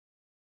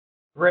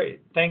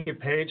Great. Thank you,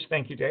 Paige.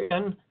 Thank you,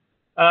 Dan.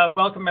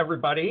 Welcome,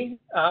 everybody.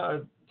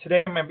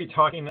 Today I'm going to be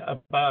talking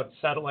about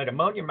satellite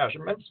ammonia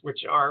measurements,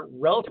 which are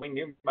relatively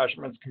new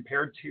measurements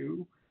compared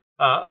to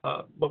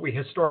what we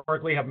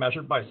historically have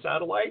measured by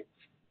satellite.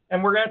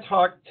 And we're going to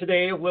talk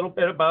today a little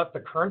bit about the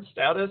current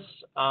status,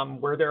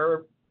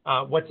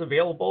 what's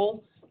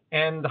available,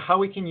 and how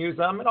we can use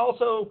them, and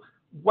also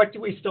what do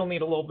we still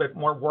need a little bit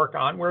more work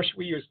on? Where should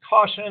we use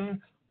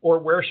caution, or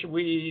where should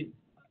we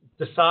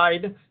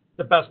decide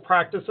the best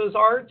practices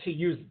are to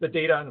use the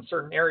data in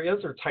certain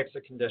areas or types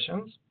of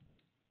conditions?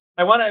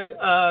 I want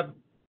to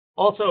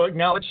also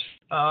acknowledge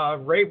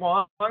Ray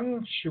Wong,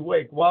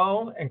 Shuwei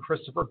Guo, and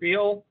Christopher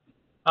Beal.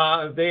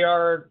 They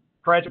are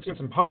graduate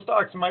students and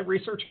postdocs in my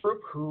research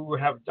group who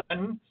have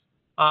done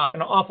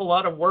an awful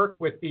lot of work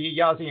with the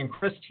Yazi and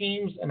Chris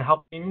teams in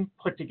helping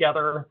put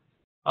together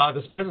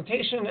this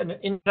presentation, and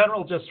in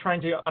general just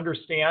trying to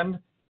understand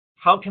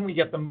how can we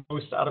get the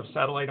most out of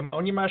satellite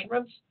ammonia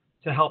measurements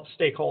to help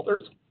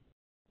stakeholders.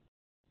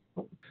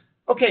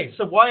 Okay,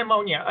 so why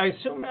ammonia? I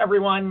assume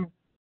everyone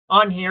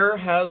on here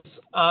has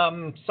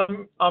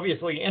some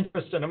obviously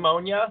interest in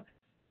ammonia,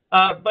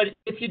 but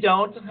if you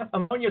don't,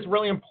 ammonia is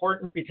really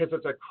important because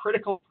it's a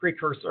critical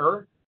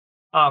precursor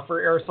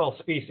for aerosol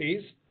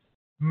species.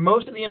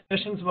 Most of the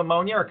emissions of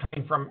ammonia are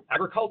coming from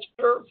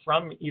agriculture,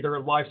 from either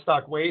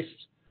livestock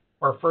waste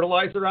or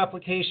fertilizer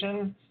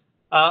application.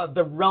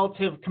 The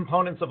relative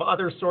components of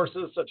other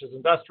sources, such as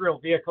industrial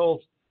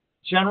vehicles,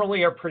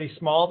 generally are pretty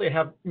small. They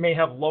may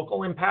have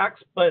local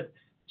impacts, but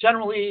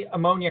generally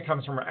ammonia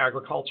comes from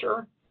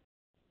agriculture.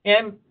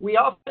 And we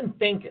often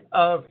think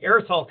of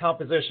aerosol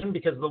composition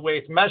because of the way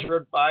it's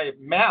measured by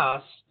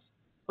mass,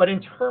 but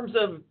in terms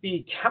of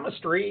the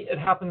chemistry, it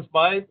happens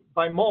by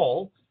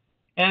mole.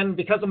 And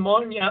because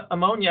ammonia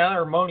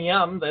or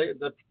ammonium,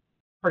 the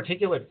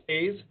particulate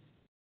phase,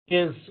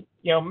 is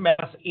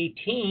mass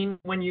 18,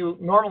 when you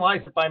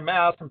normalize it by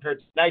mass compared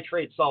to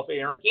nitrate,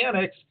 sulfate, and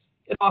organics,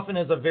 it often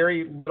is a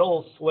very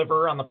little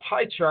sliver on the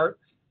pie chart.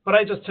 But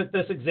I just took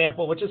this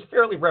example, which is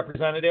fairly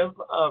representative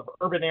of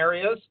urban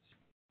areas.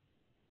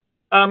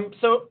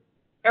 So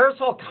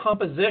aerosol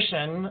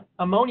composition,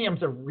 ammonium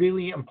is a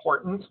really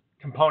important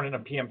component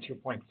of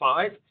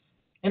PM2.5.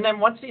 And then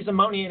once these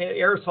ammonia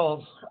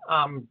aerosols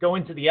go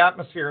into the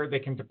atmosphere, they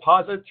can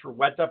deposit through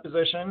wet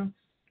deposition,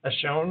 as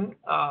shown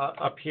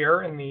up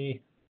here in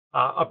the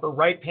upper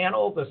right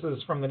panel. This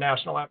is from the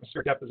National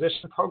Atmospheric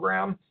Deposition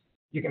Program.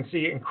 You can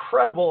see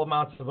incredible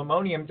amounts of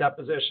ammonium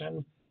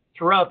deposition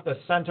throughout the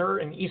center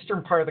and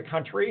eastern part of the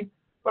country.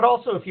 But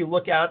also if you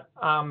look at,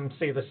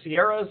 say, the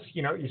Sierras,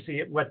 you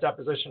see wet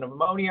deposition of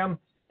ammonium,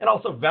 and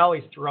also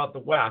valleys throughout the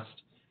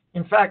west.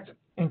 In fact,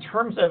 in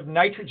terms of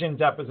nitrogen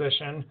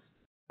deposition,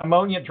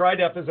 ammonia dry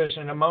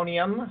deposition,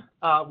 ammonium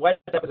wet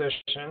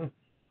deposition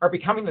are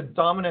becoming the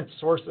dominant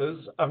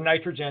sources of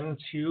nitrogen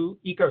to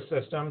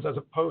ecosystems as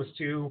opposed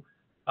to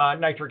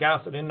nitric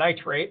acid and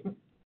nitrate.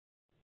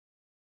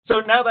 So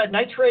now that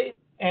nitrate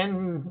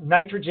and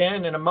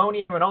nitrogen and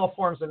ammonium and all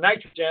forms of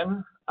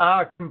nitrogen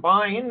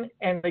combine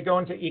and they go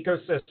into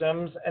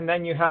ecosystems, and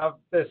then you have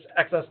this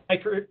excess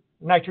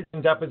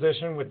nitrogen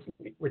deposition,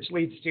 which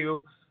leads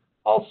to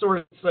all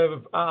sorts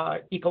of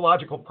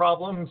ecological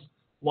problems,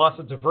 loss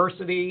of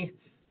diversity,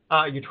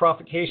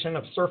 eutrophication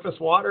of surface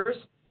waters.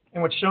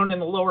 And what's shown in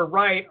the lower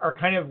right are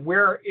kind of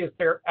where is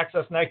there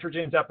excess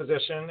nitrogen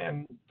deposition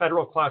in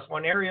federal class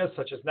 1 areas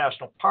such as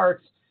national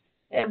parks.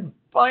 And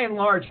by and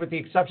large, with the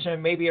exception of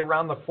maybe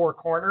around the Four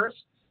Corners,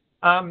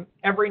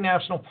 every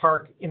national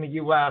park in the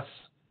U.S.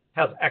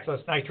 has excess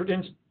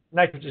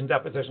nitrogen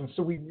deposition.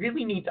 So we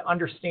really need to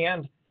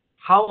understand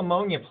how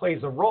ammonia plays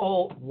a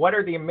role, what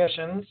are the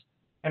emissions,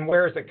 and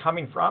where is it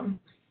coming from.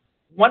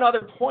 One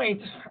other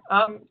point,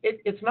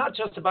 it's not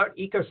just about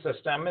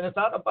ecosystem, and it's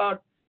not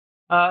about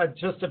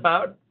just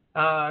about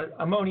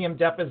ammonium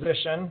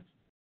deposition.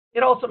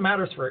 It also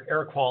matters for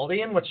air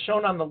quality, and what's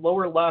shown on the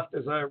lower left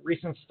is a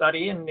recent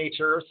study in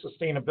Nature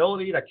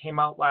Sustainability that came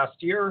out last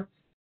year.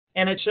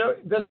 And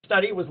this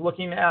study was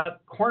looking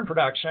at corn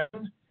production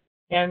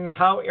and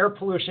how air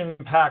pollution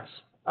impacts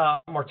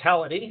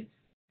mortality.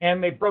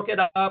 And they broke it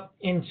up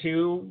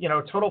into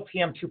total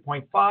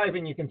PM2.5,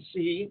 and you can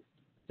see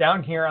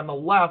down here on the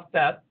left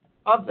that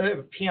of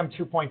the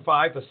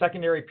PM2.5, the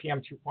secondary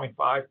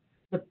PM2.5,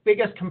 the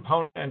biggest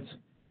component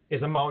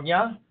is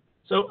ammonia.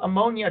 So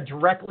ammonia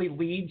directly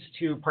leads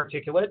to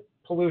particulate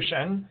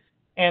pollution.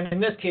 And in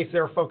this case, they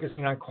were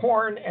focusing on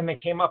corn, and they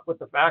came up with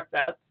the fact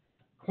that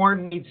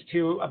corn leads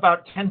to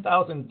about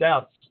 10,000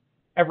 deaths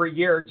every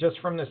year just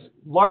from this,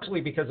 largely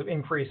because of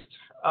increased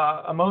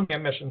ammonia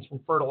emissions from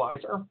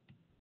fertilizer.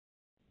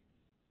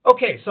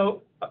 Okay,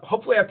 so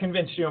hopefully I've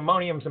convinced you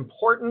ammonium is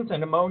important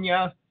and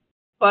ammonia,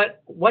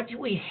 but what do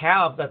we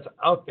have that's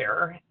out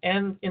there?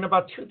 And in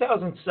about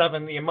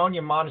 2007, the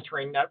Ammonia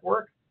Monitoring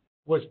Network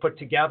was put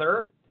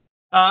together.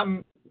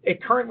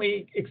 It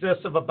currently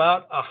exists of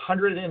about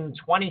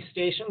 120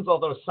 stations,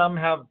 although some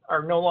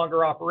are no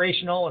longer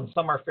operational and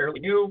some are fairly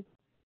new.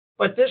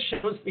 But this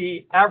shows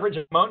the average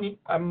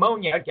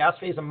ammonia, gas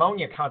phase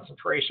ammonia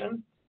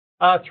concentration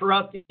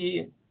throughout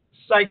the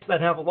sites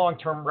that have a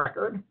long-term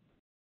record.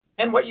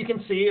 And what you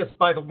can see is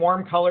by the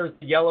warm colors,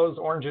 the yellows,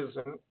 oranges,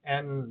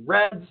 and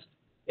reds,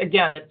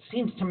 again, it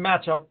seems to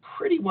match up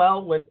pretty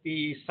well with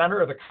the center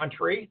of the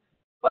country.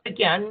 But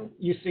again,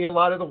 you see a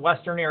lot of the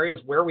western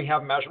areas where we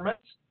have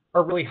measurements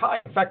are really high.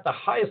 In fact, the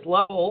highest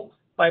level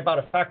by about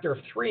a factor of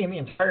 3 in the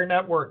entire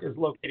network is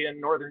located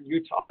in northern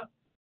Utah.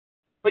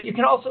 But you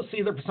can also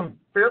see there's some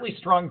fairly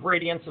strong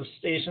gradients of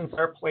stations that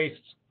are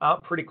placed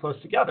pretty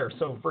close together.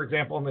 So for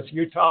example, in this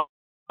Utah,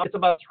 it's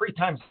about 3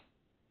 times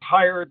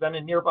higher than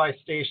a nearby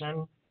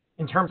station.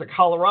 In terms of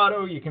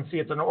Colorado, you can see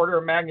it's an order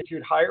of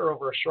magnitude higher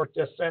over a short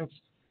distance.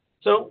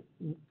 So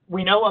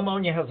we know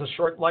ammonia has a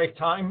short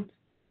lifetime.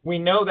 We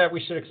know that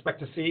we should expect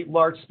to see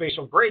large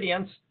spatial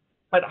gradients,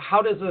 but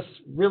how does this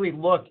really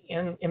look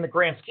in the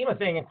grand scheme of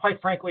things? And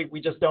quite frankly,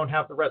 we just don't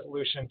have the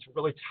resolution to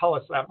really tell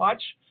us that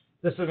much.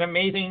 This is an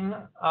amazing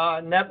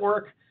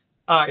network.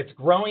 It's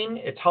growing.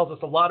 It tells us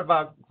a lot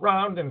about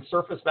ground and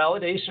surface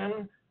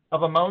validation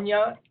of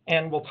ammonia,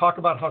 and we'll talk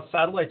about how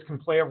satellites can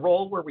play a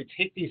role where we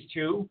take these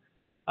two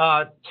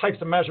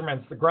types of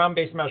measurements, the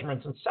ground-based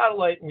measurements and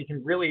satellite, and we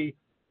can really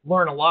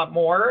learn a lot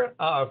more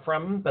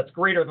from that's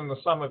greater than the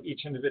sum of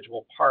each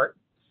individual part.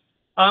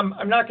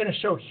 I'm not going to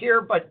show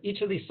here, but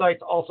each of these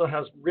sites also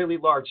has really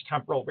large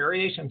temporal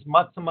variations.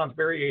 Month-to-month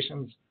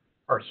variations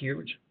are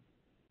huge.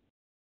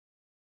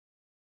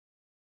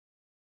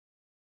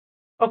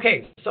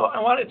 Okay, so I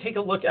want to take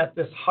a look at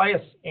this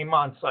highest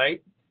Amon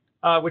site,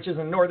 which is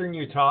in northern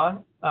Utah,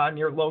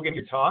 near Logan,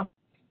 Utah.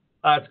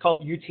 It's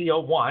called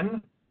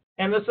UT01.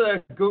 And this is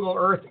a Google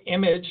Earth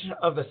image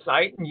of the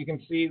site. And you can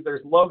see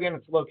there's Logan.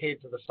 It's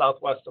located to the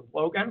southwest of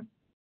Logan.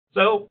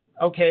 So,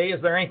 okay,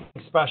 is there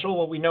anything special?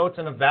 Well, we know it's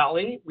in a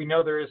valley. We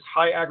know there is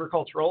high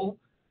agricultural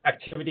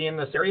activity in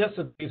this area.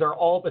 So these are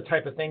all the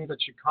type of things that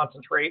should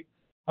concentrate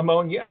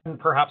ammonia and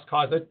perhaps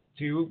cause it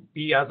to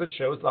be, as it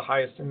shows, the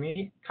highest in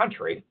the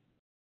country.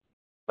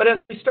 But as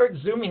we start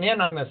zooming in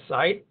on this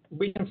site,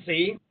 we can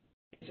see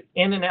it's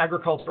in an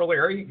agricultural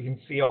area. You can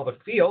see all the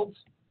fields.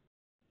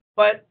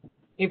 But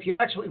if you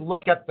actually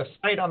look at the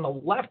site on the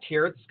left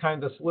here, it's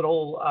kind of this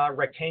little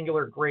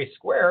rectangular gray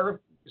square,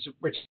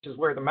 which is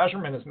where the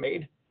measurement is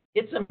made.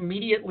 It's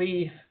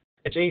immediately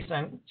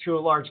adjacent to a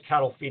large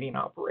cattle feeding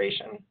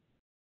operation.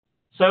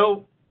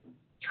 So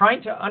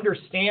trying to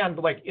understand,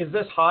 like, is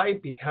this high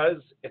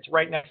because it's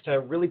right next to a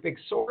really big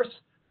source?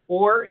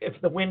 Or if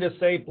the wind is,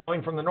 say,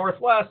 blowing from the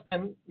northwest,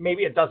 then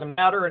maybe it doesn't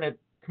matter and it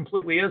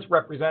completely is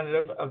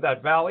representative of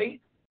that valley.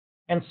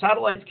 And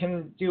satellites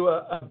can do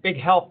a big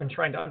help in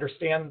trying to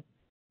understand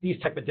these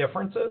type of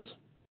differences.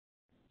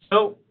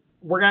 So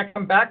we're going to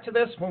come back to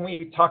this when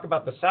we talk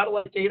about the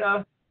satellite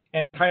data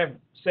and kind of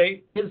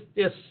say, is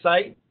this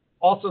site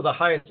also the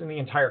highest in the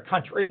entire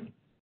country?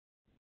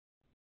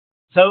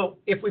 So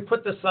if we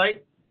put the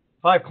site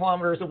 5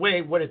 kilometers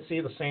away, would it see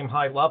the same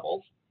high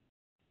levels?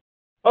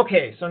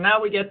 Okay, so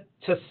now we get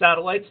to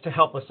satellites to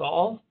help us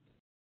all.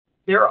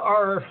 There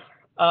are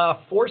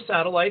 4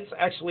 satellites.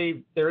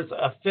 Actually, there's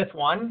a 5th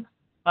one,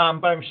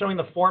 but I'm showing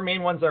the 4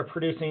 main ones that are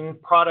producing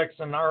products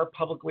and are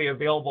publicly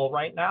available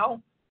right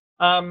now.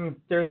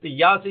 There's the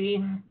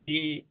YAZI,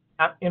 the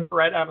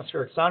infrared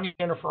atmospheric sounding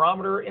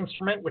interferometer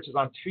instrument, which is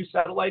on 2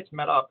 satellites,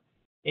 METOP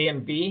A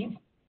and B.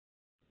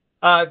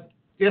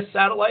 This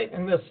satellite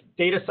and this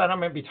data set I'm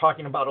going to be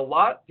talking about a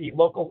lot. The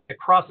local, it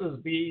crosses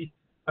the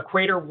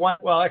equator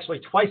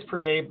twice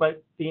per day,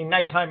 but the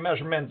nighttime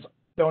measurements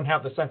don't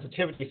have the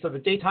sensitivity. So the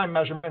daytime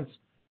measurements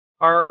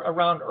are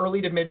around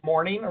early to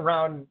mid-morning,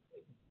 around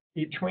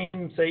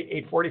between,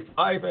 say,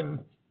 8:45 and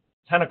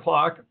 10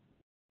 o'clock.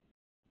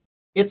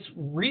 It's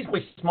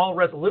reasonably small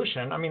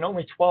resolution. I mean,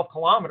 only 12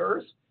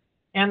 kilometers.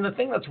 And the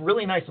thing that's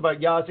really nice about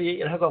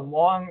YAZI, it has a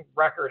long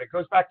record. It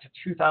goes back to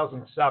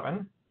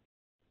 2007.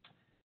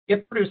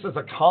 It produces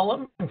a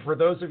column. And for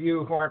those of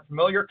you who aren't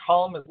familiar,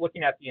 column is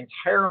looking at the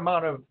entire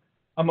amount of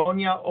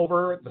ammonia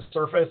over the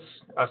surface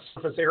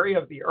area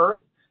of the Earth.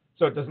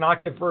 So it does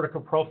not give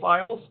vertical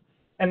profiles.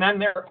 And then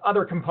there are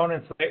other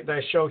components that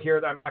I show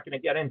here that I'm not going to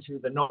get into,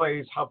 the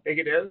noise, how big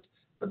it is.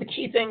 But the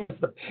key thing is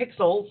the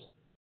pixels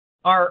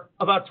are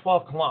about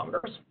 12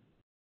 kilometers.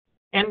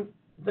 And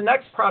the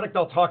next product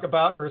I'll talk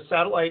about, or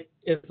satellite,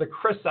 is the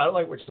CRIS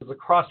satellite, which is a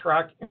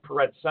cross-track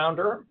infrared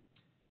sounder.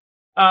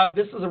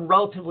 This is a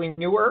relatively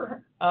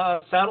newer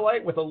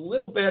satellite with a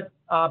little bit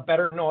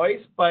better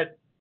noise, but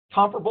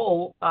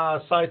comparable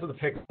size of the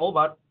pixel,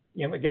 about,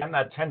 again,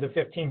 that 10 to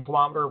 15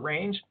 kilometer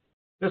range.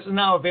 This is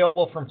now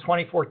available from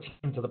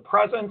 2014 to the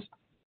present.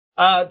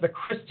 The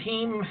CRIS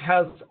team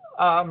has,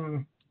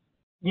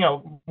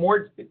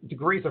 more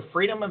degrees of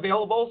freedom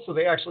available, so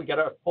they actually get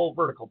a full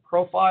vertical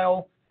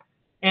profile.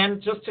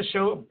 And just to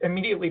show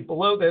immediately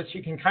below this,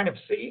 you can kind of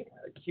see,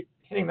 I keep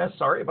hitting this,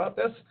 sorry about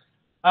this.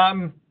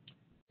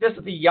 This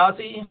is the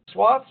YAZI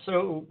swath,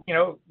 so,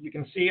 you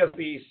can see as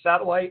the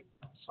satellite,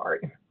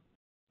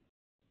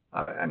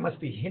 I must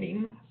be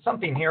hitting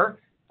something here.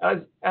 As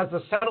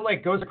the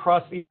satellite goes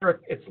across the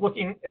Earth, it's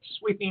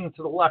sweeping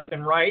to the left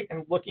and right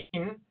and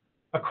looking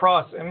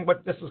across, and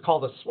what this is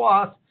called a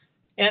swath.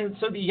 And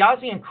so the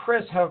Yazi and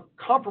Chris have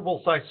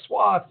comparable size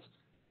swaths.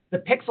 The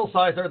pixel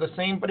size are the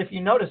same, but if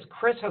you notice,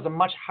 Chris has a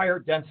much higher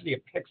density of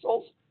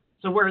pixels.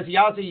 So whereas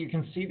Yazi, you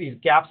can see these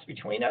gaps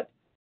between it.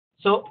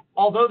 So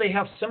although they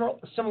have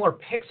similar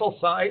pixel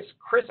size,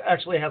 Chris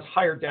actually has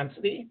higher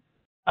density.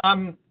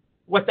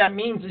 What that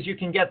means is you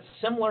can get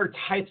similar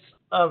types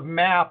of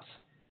maps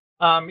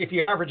if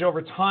you average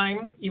over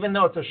time, even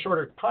though it's a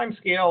shorter time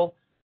scale,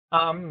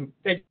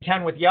 they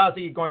can with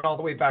Yazi going all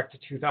the way back to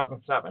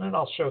 2007, and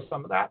I'll show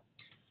some of that.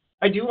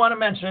 I do want to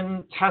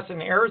mention TESS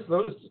and AIRS.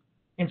 Those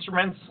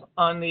instruments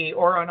on the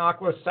Aura and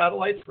Aqua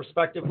satellites,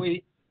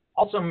 respectively,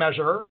 also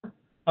measure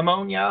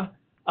ammonia.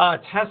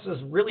 TESS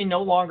is really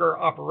no longer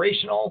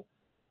operational,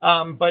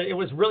 but it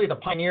was really the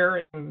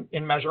pioneer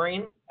in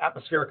measuring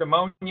atmospheric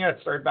ammonia. It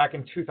started back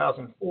in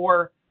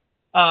 2004.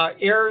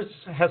 AIRS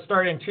has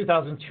started in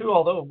 2002,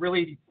 although it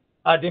really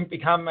didn't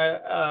become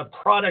a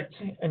product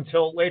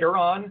until later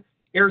on.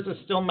 AIRS is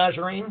still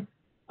measuring.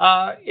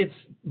 Its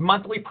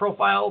monthly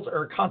profiles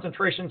or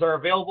concentrations are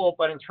available,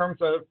 but in terms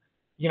of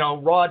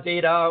raw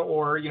data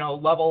or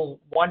level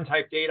 1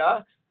 type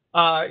data,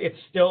 it's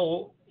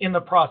still in the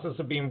process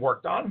of being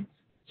worked on.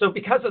 So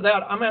because of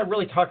that, I'm going to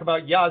really talk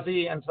about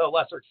Yazi and to a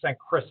lesser extent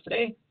Chris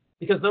today,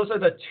 because those are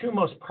the two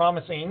most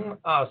promising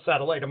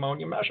satellite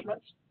ammonia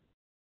measurements.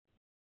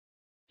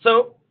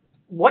 So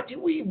what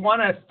do we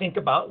want to think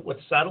about with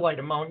satellite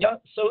ammonia?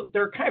 So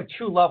there are kind of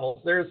two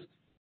levels. There's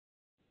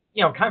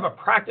kind of a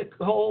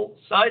practical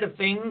side of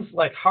things,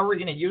 like how are we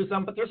going to use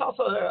them, but there's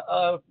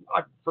also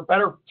for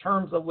better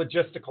terms, a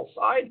logistical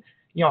side.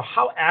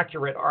 How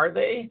accurate are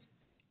they?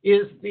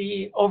 Is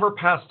the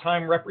overpass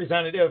time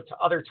representative to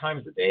other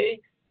times a day?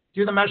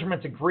 Do the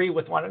measurements agree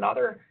with one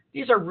another?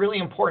 These are really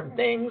important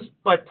things,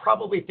 but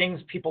probably things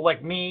people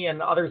like me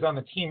and others on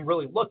the team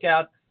really look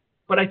at.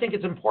 But I think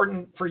it's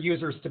important for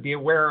users to be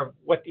aware of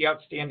what the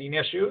outstanding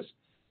issues.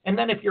 And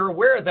then if you're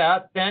aware of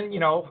that, then,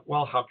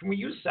 well, how can we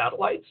use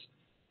satellites?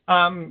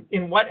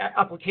 In what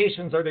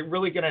applications are they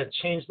really going to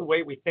change the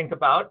way we think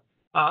about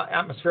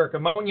atmospheric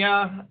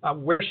ammonia?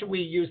 Where should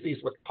we use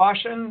these with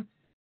caution?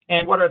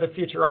 And what are the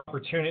future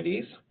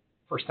opportunities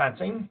for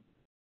sensing?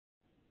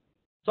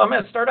 So I'm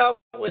going to start out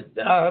with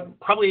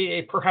probably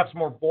a perhaps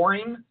more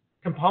boring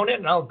component,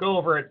 and I'll go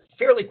over it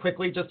fairly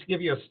quickly just to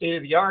give you a state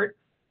of the art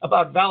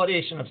about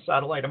validation of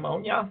satellite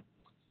ammonia.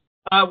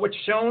 What's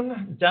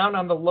shown down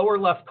on the lower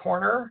left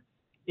corner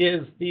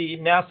is the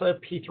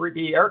NASA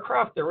P-3B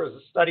aircraft. There was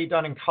a study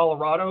done in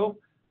Colorado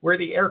where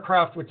the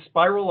aircraft would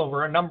spiral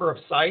over a number of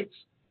sites.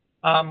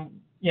 And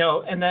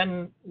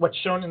then what's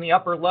shown in the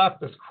upper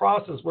left, this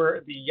cross, is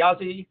where the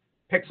Yazi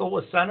pixel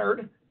was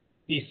centered.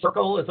 The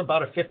circle is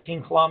about a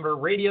 15-kilometer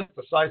radius,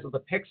 the size of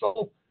the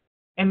pixel.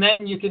 And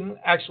then you can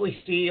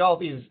actually see all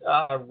these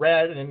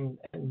red and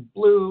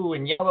blue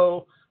and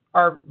yellow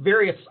are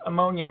various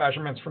ammonia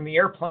measurements from the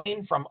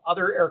airplane, from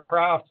other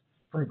aircraft,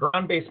 from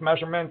ground-based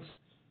measurements.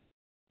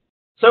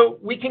 So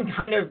we can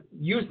kind of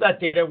use that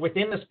data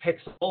within this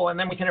pixel, and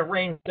then we can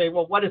arrange, say,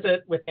 well, what is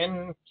it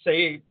within,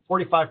 say,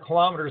 45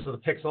 kilometers of the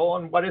pixel,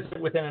 and what is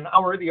it within an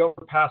hour of the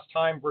overpass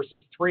time versus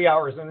 3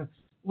 hours, and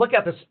look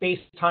at the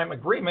space-time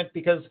agreement,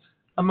 because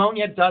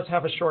ammonia does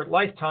have a short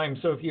lifetime.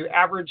 So if you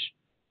average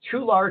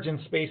too large in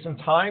space and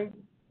time,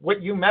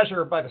 what you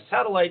measure by the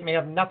satellite may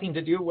have nothing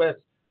to do with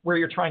where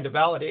you're trying to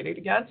validate it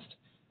against.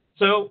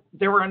 So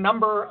there were a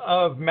number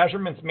of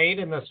measurements made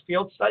in this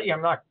field study.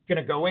 I'm not going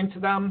to go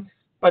into them.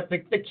 But the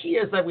key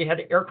is that we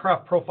had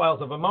aircraft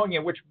profiles of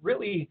ammonia, which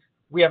really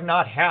we have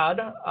not had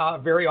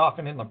very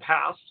often in the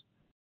past.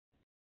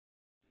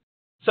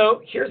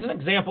 So here's an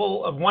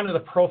example of one of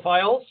the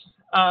profiles.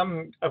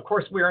 Of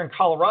course, we're in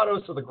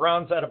Colorado, so the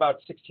ground's at about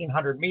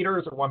 1,600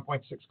 meters or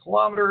 1.6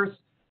 kilometers.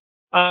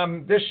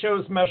 This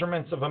shows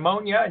measurements of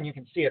ammonia, and you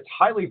can see it's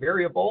highly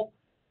variable.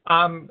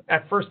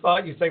 At first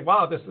thought, you say,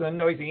 wow, this is a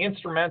noisy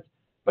instrument,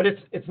 but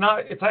it's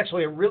not. It's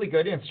actually a really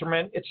good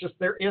instrument. It's just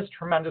there is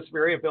tremendous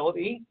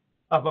variability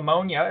of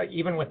ammonia,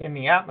 even within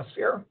the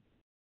atmosphere.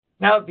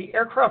 Now, the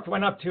aircraft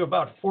went up to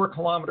about 4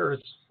 kilometers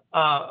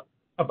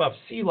above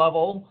sea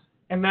level,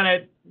 and then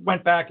it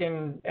went back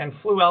and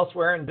flew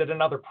elsewhere and did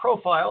another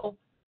profile,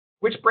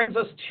 which brings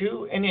us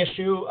to an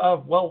issue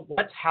of, well,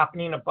 what's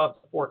happening above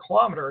 4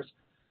 kilometers?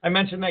 I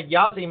mentioned that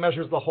Yazi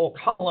measures the whole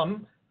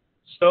column,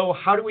 so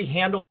how do we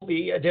handle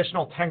the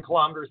additional 10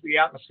 kilometers of the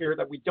atmosphere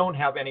that we don't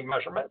have any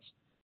measurements?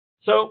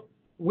 So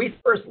we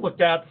first looked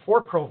at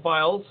 4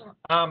 profiles,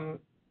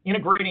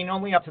 integrating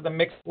only up to the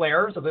mixed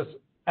layer, so this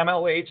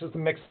MLH is the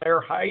mixed layer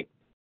height,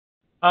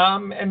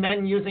 and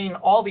then using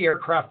all the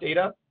aircraft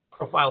data,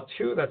 profile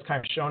 2, that's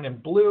kind of shown in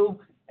blue,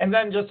 and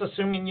then just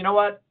assuming, you know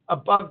what,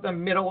 above the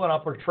middle and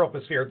upper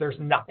troposphere, there's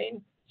nothing,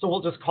 so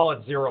we'll just call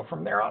it 0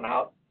 from there on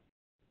out.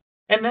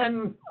 And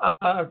then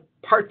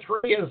part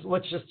 3 is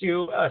let's just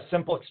do a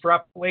simple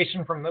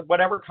extrapolation from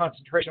whatever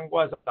concentration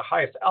was at the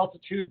highest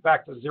altitude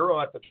back to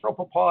 0 at the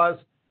tropopause.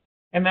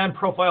 And then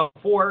profile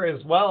 4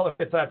 is, well, if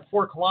it's at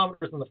 4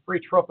 kilometers in the free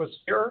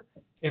troposphere,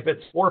 if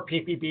it's 4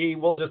 ppb,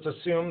 we'll just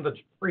assume the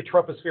free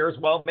troposphere is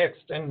well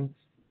mixed and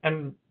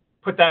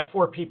put that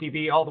 4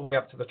 ppb all the way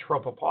up to the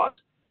tropopause.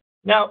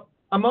 Now,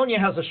 ammonia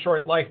has a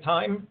short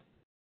lifetime.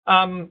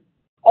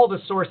 All the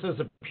sources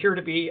appear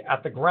to be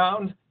at the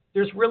ground.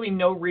 There's really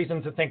no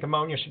reason to think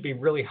ammonia should be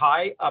really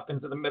high up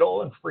into the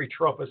middle and free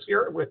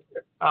troposphere, with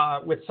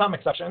some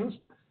exceptions.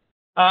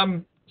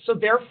 So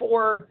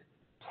therefore,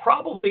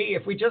 probably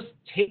if we just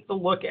take the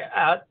look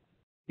at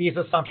these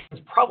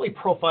assumptions, probably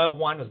profile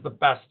 1 is the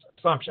best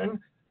assumption.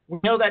 We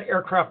know that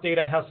aircraft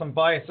data has some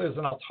biases,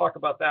 and I'll talk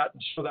about that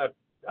and show that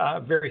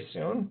very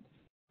soon.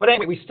 But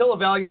anyway, we still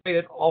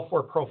evaluated all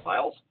 4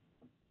 profiles.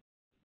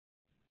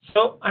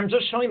 So I'm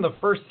just showing the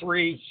first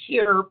 3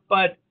 here,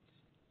 but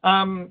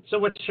so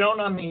what's shown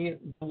on the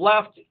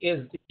left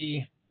is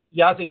the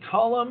Yazzie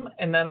column,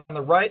 and then on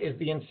the right is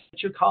the in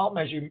situ column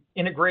as you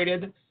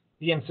integrated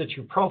the in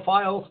situ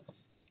profiles.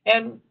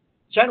 And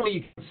generally,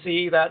 you can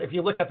see that if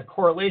you look at the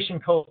correlation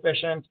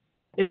coefficient,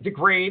 it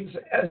degrades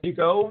as you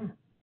go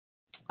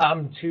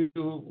to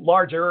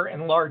larger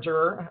and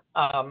larger,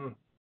 higher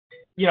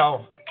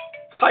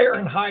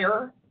and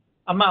higher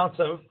amounts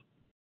of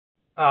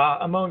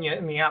ammonia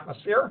in the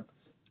atmosphere.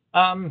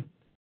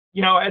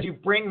 As you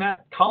bring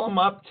that column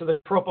up to the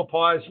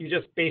tropopause, you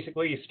just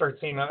basically start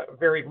seeing a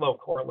very low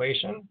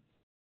correlation.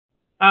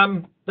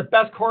 The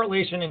best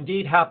correlation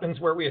indeed happens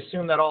where we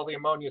assume that all the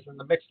ammonia is in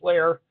the mixed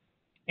layer.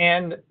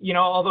 And,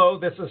 although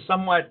this is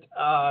somewhat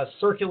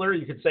circular,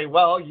 you could say,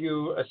 well,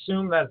 you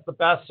assume that's the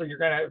best, so you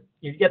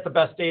get the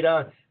best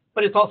data,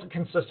 but it's also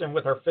consistent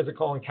with our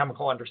physical and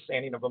chemical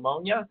understanding of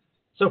ammonia.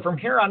 So from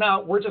here on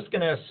out, we're just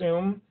going to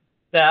assume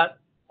that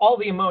all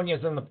the ammonia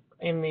is in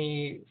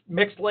the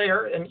mixed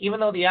layer, and even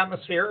though the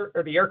atmosphere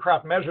or the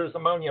aircraft measures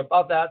ammonia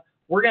above that,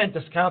 we're going to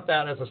discount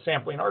that as a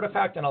sampling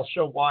artifact, and I'll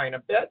show why in a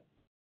bit.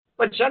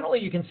 But generally,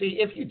 you can see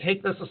if you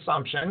take this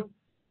assumption,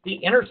 the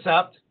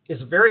intercept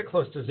is very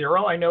close to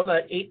 0. I know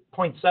that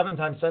 8.7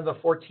 times 10 to the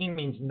 14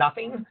 means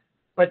nothing,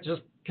 but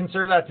just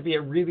consider that to be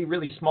a really,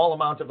 really small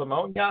amount of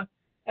ammonia.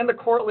 And the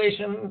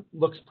correlation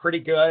looks pretty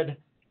good,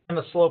 and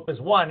the slope is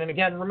 1. And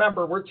again,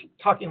 remember, we're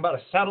talking about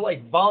a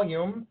satellite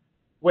volume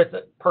with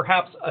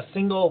perhaps a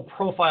single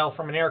profile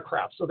from an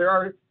aircraft. So there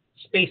are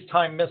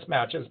space-time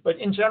mismatches, but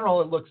in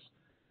general, it looks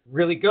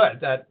really good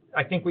that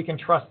I think we can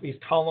trust these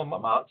column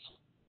amounts.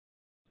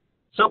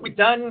 So we've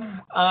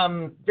done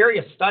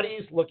various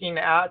studies looking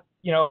at,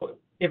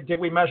 did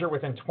we measure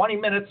within 20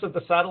 minutes of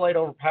the satellite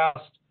over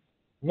past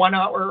 1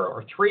 hour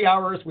or 3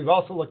 hours? We've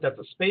also looked at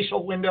the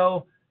spatial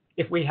window.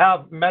 If we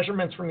have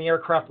measurements from the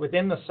aircraft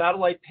within the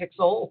satellite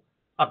pixel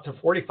up to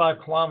 45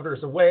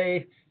 kilometers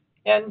away.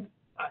 And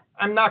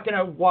I'm not going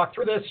to walk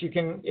through this. If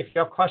you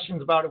have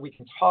questions about it, we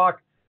can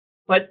talk.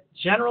 But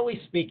generally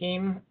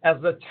speaking,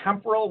 as the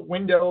temporal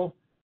window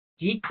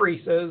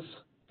decreases,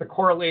 the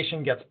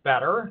correlation gets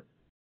better.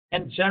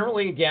 And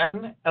generally,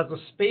 again, as the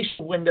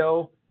spatial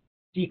window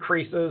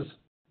decreases,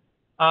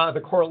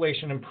 the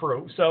correlation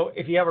improves. So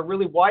if you have a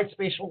really wide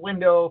spatial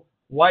window,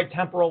 wide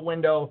temporal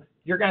window,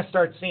 you're going to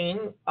start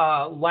seeing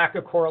lack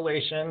of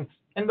correlation.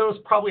 And those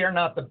probably are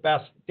not the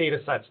best data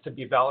sets to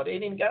be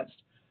validating against.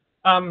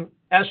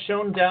 As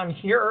shown down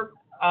here,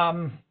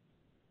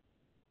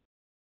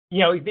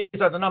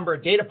 these are the number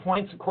of data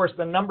points. Of course,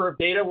 the number of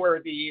data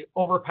where the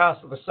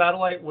overpass of the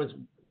satellite was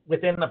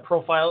within the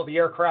profile of the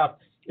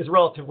aircraft is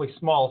relatively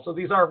small. So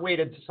these are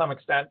weighted to some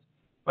extent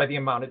by the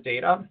amount of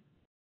data.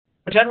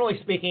 But generally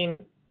speaking,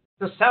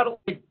 the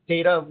satellite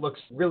data looks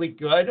really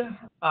good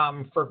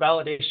for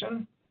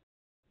validation.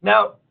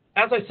 Now,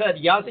 as I said,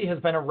 Yazzie has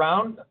been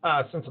around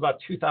since about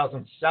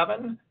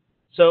 2007.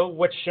 So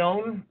what's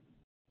shown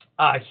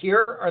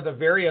here are the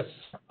various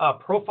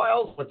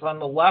profiles. What's on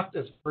the left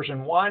is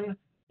version 1,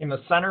 in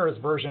the center is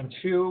version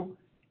 2,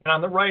 and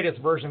on the right is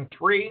version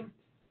 3.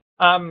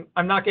 I'm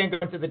not going to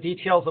go into the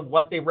details of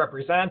what they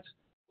represent,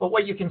 but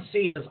what you can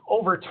see is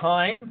over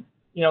time,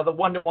 the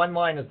 1-to-1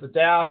 line is the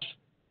dash,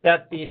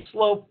 that the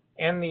slope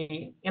and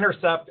the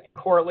intercept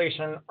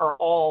correlation are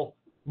all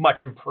much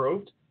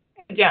improved.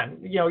 Again,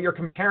 you're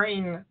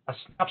comparing a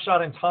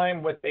snapshot in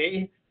time with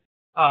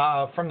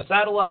from the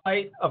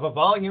satellite of a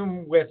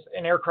volume with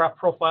an aircraft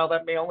profile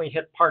that may only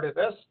hit part of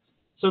this.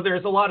 So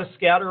there's a lot of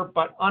scatter,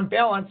 but on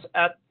balance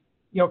at,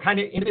 kind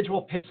of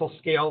individual pixel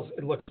scales,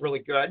 it looks really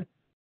good.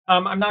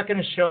 I'm not going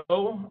to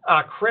show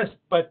CRISP,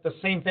 but the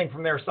same thing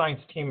from their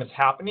science team is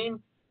happening.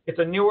 It's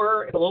a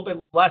little bit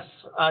less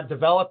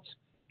developed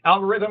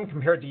algorithm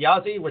compared to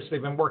Yazzie, which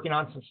they've been working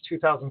on since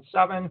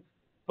 2007.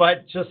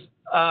 But just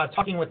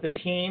talking with the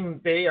team,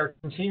 they are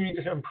continuing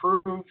to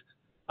improve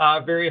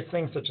various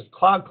things such as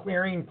cloud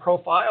clearing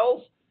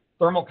profiles,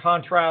 thermal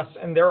contrast,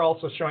 and they're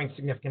also showing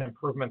significant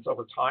improvements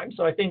over time.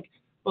 So I think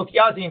both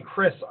Yazzie and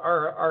CRIS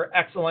are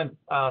excellent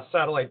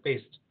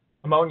satellite-based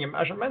ammonia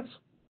measurements.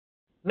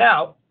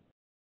 Now,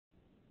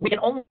 we can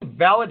only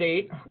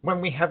validate when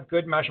we have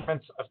good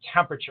measurements of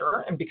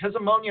temperature, and because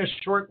ammonia is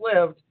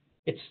short-lived,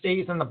 it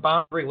stays in the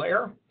boundary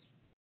layer.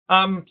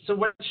 So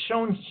what's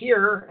shown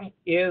here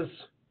is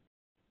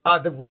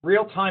the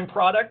real-time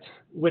product,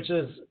 which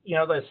is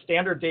the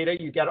standard data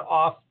you get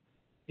off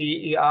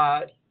the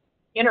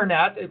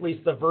internet, at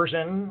least the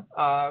version,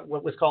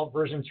 what was called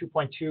version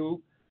 2.2.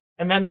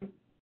 And then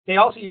they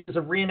also use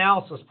a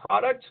reanalysis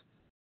product.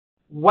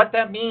 What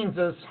that means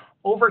is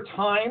over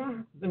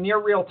time, the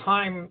near real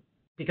time,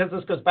 because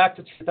this goes back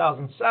to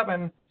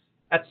 2007,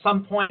 at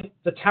some point,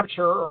 the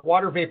temperature or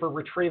water vapor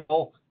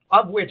retrieval,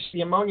 of which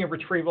the ammonia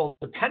retrieval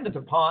is dependent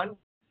upon,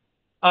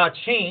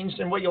 changed.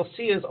 And what you'll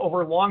see is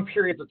over long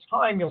periods of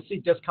time, you'll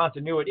see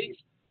discontinuities.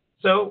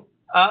 So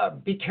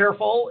be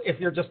careful if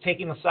you're just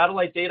taking the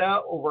satellite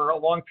data over a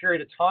long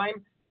period of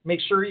time. Make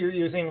sure you're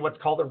using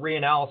what's called a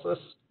reanalysis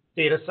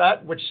data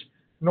set, which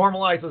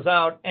normalizes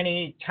out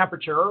any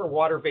temperature or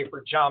water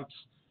vapor jumps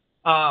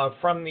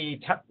from the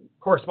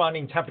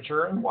corresponding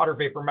temperature and water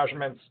vapor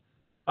measurements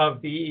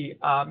of the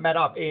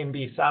MEDOP A and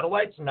B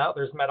satellites. And now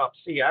there's MEDOP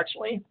C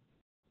actually.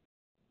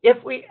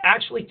 If we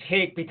actually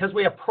take, because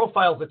we have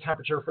profiles of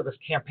temperature for this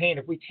campaign,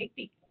 if we take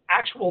the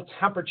actual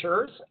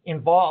temperatures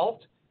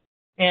involved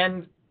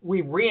and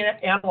we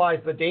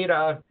reanalyze the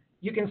data,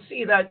 you can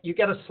see that you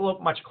get a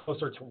slope much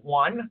closer to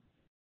 1.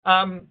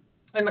 And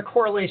the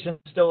correlation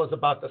still is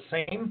about the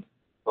same.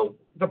 But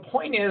the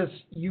point is,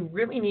 you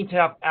really need to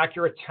have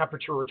accurate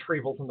temperature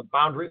retrievals in the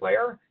boundary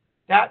layer.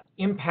 That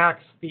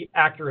impacts the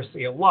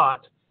accuracy a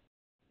lot.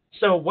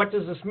 So what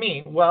does this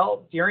mean?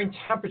 Well, during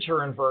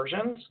temperature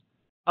inversions,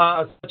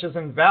 such as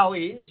in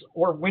valleys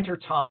or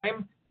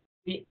wintertime,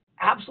 the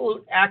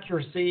absolute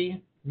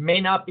accuracy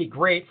may not be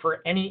great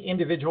for any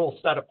individual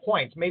set of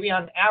points. Maybe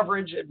on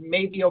average, it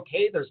may be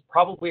okay. There's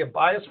probably a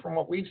bias from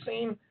what we've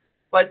seen,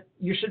 but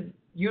you should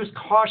use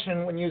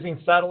caution when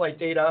using satellite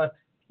data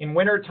in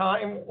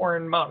wintertime or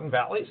in mountain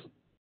valleys.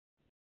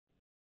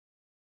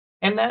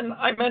 And then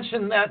I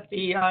mentioned that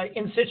the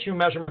in situ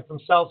measurements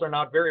themselves are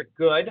not very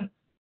good.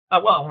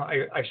 Well,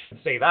 I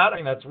should say that. I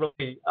mean, that's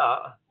really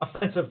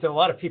offensive to a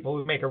lot of people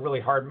who make a really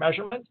hard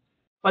measurement.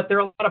 But there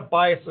are a lot of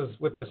biases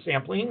with the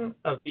sampling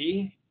of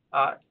the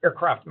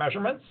aircraft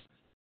measurements.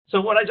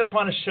 So what I just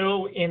want to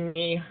show in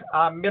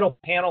the middle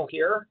panel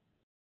here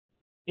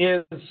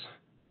is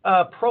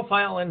a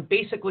profile in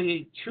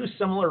basically two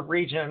similar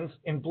regions.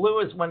 In blue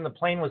is when the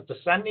plane was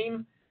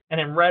descending, and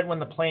in red when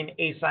the plane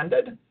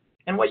ascended.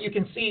 And what you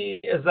can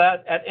see is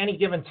that at any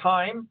given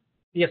time,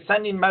 the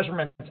ascending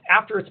measurements,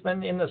 after it's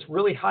been in this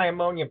really high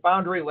ammonia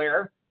boundary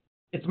layer,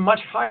 it's much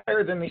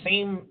higher than the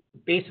same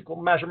basic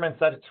measurements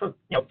that it took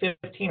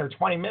 15 or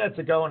 20 minutes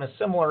ago in a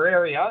similar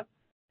area.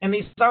 And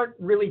these aren't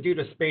really due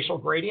to spatial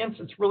gradients.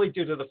 It's really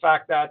due to the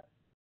fact that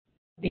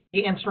the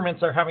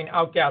instruments are having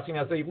outgassing.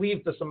 As they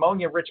leave this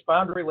ammonia-rich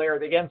boundary layer,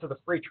 they get into the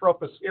free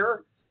troposphere,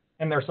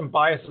 and there's some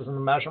biases in the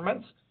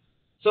measurements.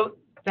 So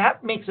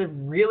that makes it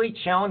really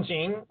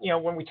challenging,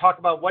 when we talk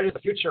about what is the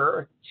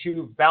future,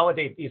 to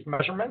validate these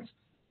measurements.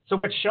 So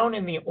what's shown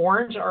in the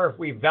orange are if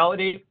we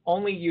validate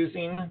only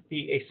using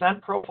the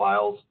ascent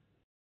profiles,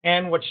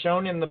 and what's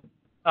shown in the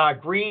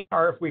green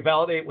are if we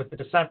validate with the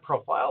descent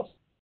profiles.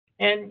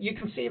 And you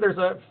can see there's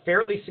a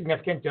fairly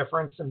significant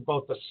difference in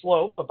both the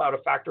slope, about a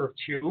factor of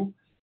 2,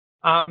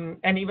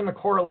 and even the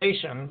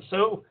correlation.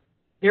 So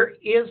there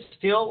is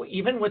still,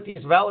 even with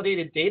these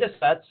validated data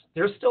sets,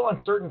 there's still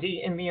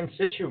uncertainty in the in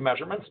situ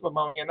measurements of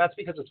ammonia, and that's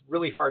because it's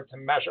really hard to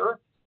measure.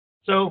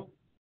 So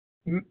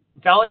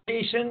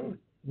validation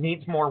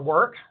needs more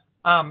work.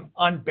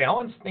 On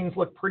balance, things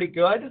look pretty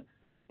good,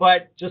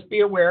 but just be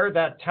aware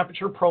that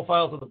temperature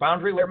profiles of the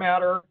boundary layer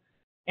matter.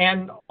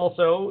 And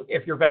also,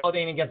 if you're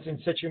validating against in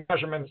situ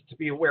measurements, to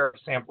be aware of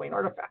sampling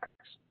artifacts.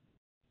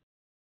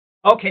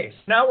 Okay,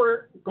 so now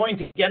we're going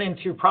to get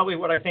into probably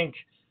what I think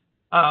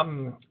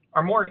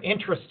are more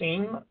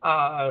interesting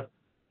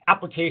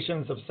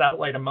applications of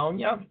satellite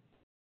ammonia.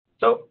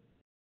 So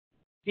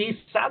these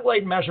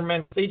satellite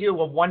measurements, they do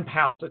a 1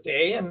 pass a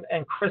day,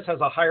 and Chris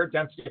has a higher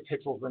density of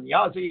pixels than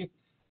Yazi.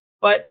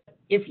 But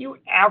if you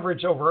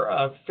average over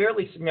a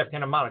fairly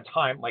significant amount of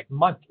time, like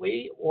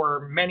monthly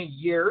or many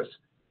years,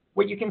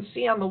 what you can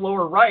see on the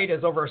lower right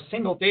is over a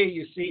single day,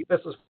 you see,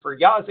 this is for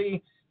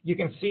Yazi, you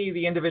can see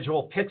the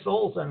individual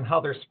pixels and how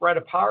they're spread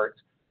apart.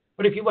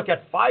 But if you look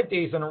at 5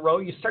 days in a row,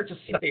 you start to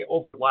see that they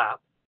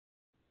overlap.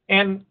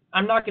 And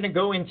I'm not going to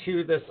go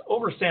into this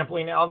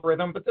oversampling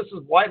algorithm, but this is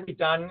widely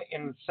done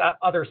in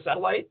other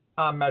satellite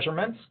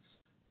measurements.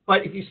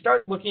 But if you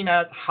start looking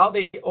at how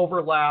they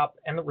overlap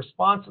and the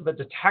response of the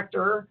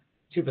detector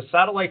to the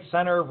satellite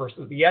center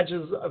versus the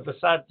edges of the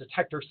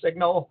detector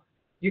signal,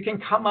 you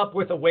can come up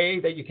with a way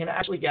that you can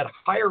actually get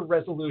higher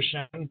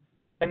resolution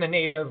than the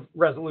native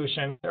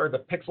resolution or the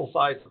pixel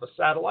size of the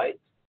satellite.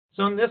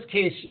 So in this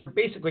case, you're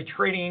basically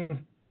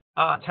trading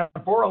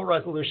temporal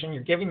resolution,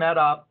 you're giving that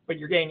up, but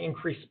you're getting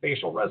increased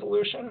spatial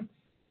resolution.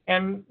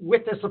 And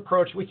with this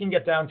approach, we can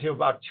get down to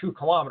about 2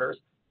 kilometers.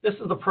 This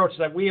is the approach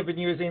that we have been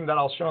using that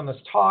I'll show in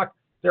this talk.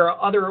 There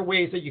are other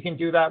ways that you can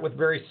do that with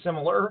very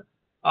similar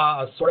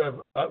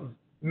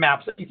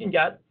maps that you can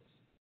get.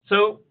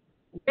 So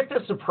with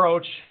this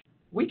approach,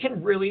 we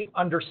can really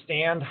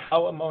understand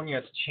how ammonia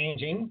is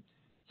changing.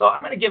 So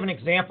I'm going to give an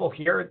example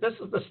here. This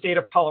is the state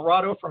of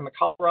Colorado from the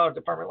Colorado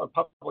Department of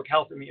Public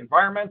Health and the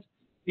Environment.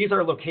 These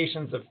are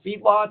locations of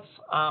feedlots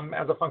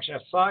as a function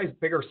of size.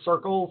 Bigger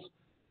circles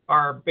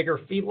are bigger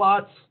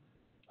feedlots,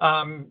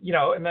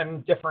 and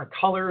then different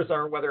colors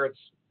are whether it's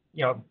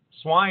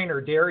swine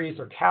or dairies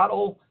or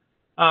cattle.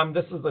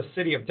 This is the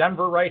city of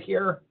Denver right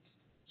here.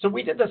 So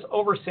we did this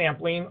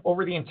oversampling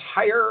over the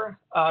entire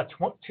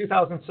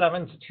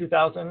 2007 to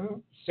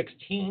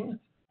 2016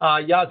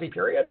 Yazzie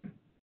period.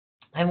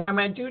 And what I'm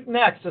going to do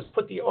next is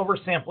put the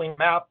oversampling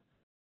map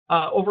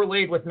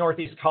overlaid with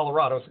Northeast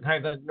Colorado, so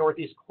kind of the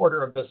northeast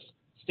quarter of this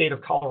state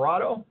of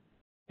Colorado.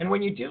 And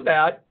when you do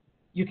that,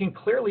 you can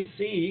clearly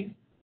see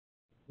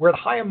where the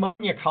high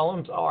ammonia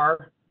columns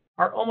are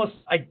almost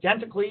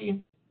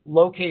identically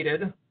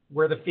located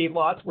where the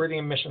feedlots, where the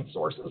emission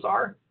sources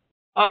are.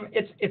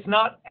 It's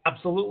not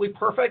absolutely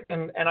perfect,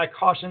 and I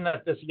caution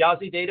that this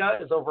Yazzie data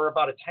is over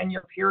about a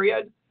 10-year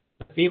period.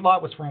 The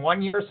feedlot was from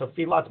 1 year, so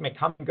feedlots may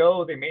come and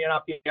go. They may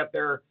not be at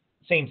their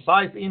same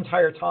size the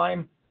entire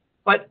time.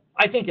 But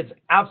I think it's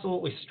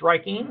absolutely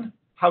striking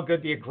how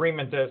good the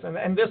agreement is.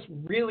 And this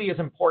really is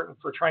important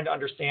for trying to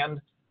understand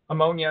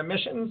ammonia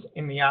emissions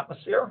in the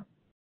atmosphere.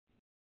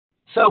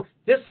 So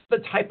this is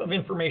the type of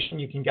information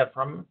you can get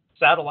from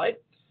satellite.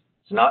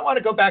 So now I want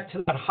to go back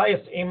to that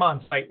highest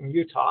Ammon site in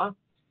Utah.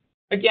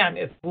 Again,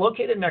 it's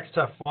located next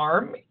to a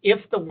farm. If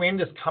the wind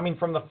is coming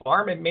from the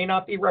farm, it may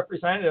not be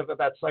representative of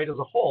that site as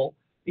a whole.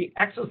 The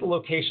X is the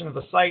location of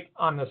the site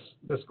on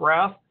this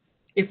graph.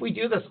 If we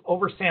do this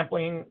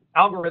oversampling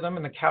algorithm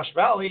in the Cache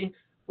Valley,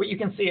 what you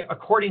can see,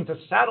 according to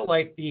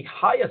satellite, the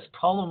highest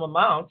column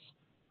amounts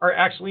are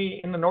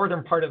actually in the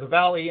northern part of the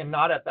valley and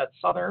not at that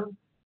southern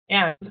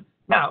end.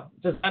 Now,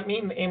 does that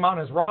mean Ammon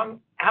is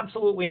wrong?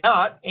 Absolutely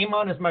not.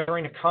 Ammon is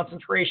measuring a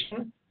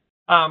concentration.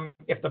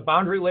 If the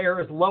boundary layer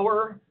is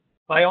lower,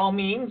 by all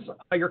means,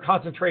 your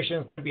concentration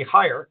is going to be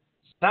higher.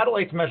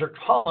 Satellites measure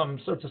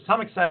columns, so to some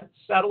extent,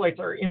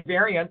 satellites are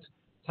invariant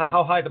to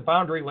how high the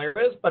boundary layer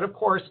is. But of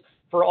course,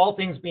 for all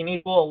things being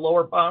equal, a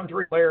lower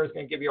boundary layer is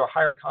going to give you a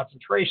higher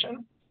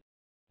concentration.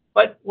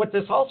 But what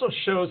this also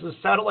shows is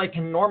satellite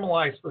can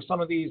normalize for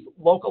some of these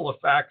local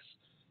effects.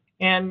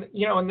 And,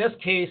 in this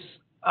case,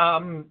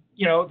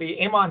 the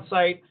Ammon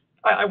site,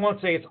 I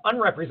won't say it's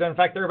unrepresented. In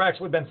fact, there have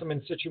actually been some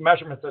in situ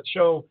measurements that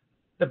show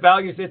the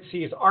values it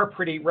sees are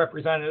pretty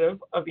representative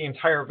of the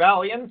entire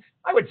valley. And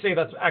I would say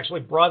that's actually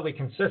broadly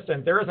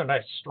consistent. There isn't a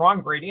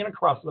strong gradient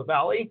across the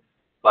valley,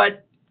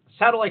 but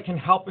satellite can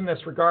help in this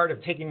regard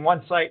of taking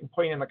one site and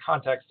putting it in the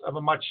context of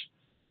a much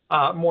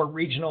more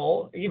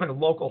regional, even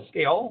local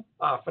scale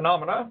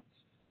phenomena.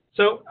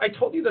 So I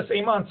told you this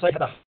Ammon site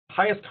had the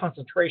highest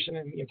concentration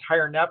in the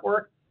entire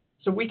network.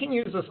 So we can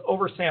use this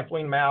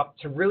oversampling map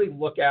to really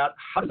look at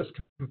how does this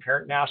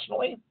compare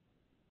nationally.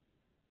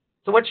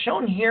 So what's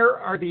shown here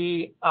are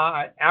the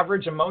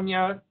average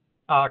ammonia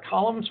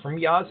columns from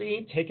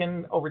Yazzie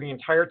taken over the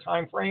entire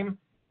time frame.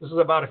 This is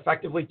about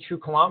effectively 2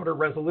 kilometer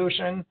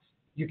resolution.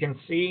 You can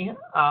see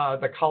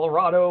the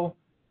Colorado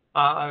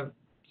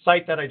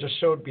site that I just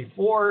showed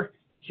before.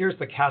 Here's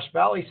the Cache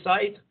Valley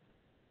site.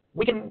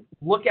 We can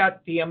look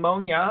at the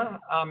ammonia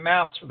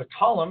maps for the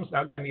columns.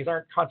 Now, these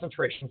aren't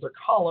concentrations, they're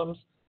columns,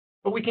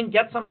 but we can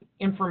get some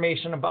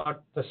information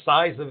about the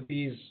size of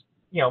these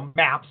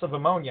maps of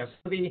ammonia.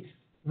 So the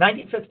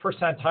 95th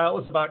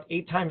percentile is about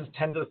 8 times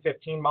 10 to the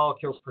 15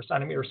 molecules per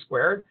centimeter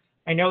squared.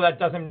 I know that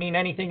doesn't mean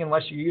anything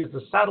unless you use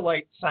the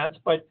satellite sense,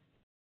 but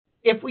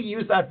if we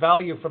use that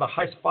value for the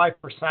highest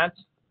 5%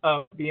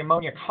 of the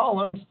ammonia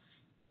columns,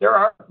 there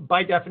are,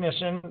 by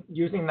definition,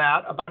 using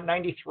that, about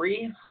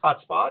 93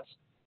 hotspots.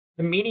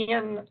 The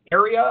median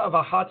area of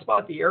a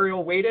hotspot, the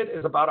areal weighted,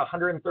 is about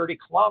 130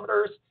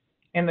 kilometers,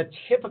 and the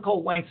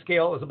typical length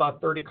scale is about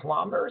 30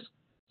 kilometers.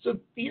 So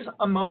these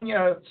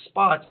ammonia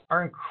spots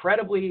are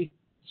incredibly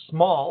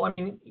small. I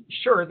mean,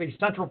 sure, the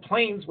Central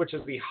Plains, which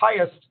is the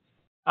highest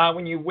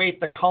when you weight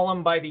the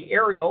column by the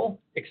areal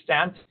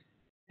extent,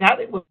 that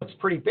it looks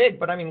pretty big.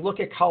 But I mean, look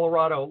at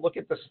Colorado, look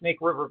at the Snake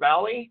River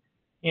Valley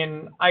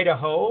in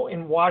Idaho,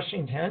 in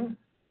Washington.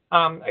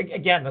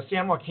 Again, the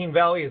San Joaquin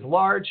Valley is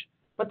large,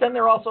 but then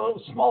there are also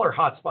smaller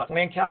hotspots.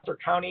 Lancaster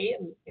County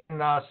in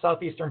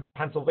southeastern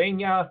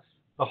Pennsylvania,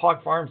 the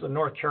hog farms of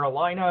North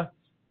Carolina.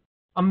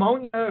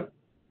 Ammonia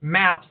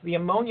maps, the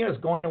ammonia is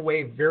going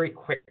away very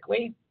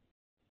quickly.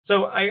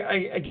 So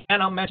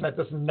I'll mention that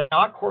this is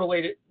not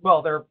correlated.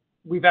 Well,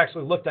 we've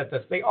actually looked at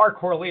this. They are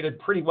correlated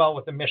pretty well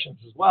with emissions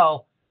as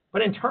well.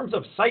 But in terms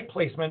of site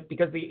placement,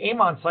 because the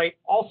Ammon site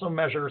also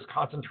measures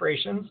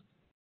concentrations,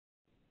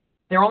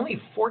 there are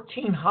only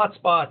 14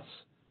 hotspots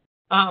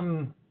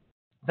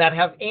that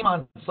have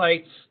Ammon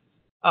sites.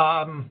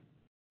 Well,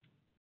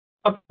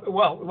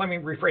 let me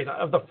rephrase that.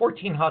 Of the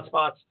 14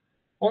 hotspots,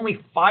 only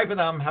 5 of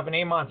them have an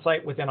Ammon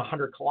site within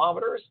 100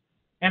 kilometers.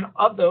 And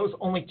of those,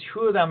 only 2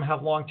 of them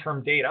have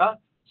long-term data.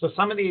 So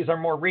some of these are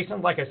more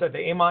recent. Like I said,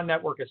 the Ammon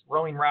network is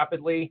growing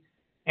rapidly.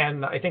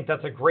 And I think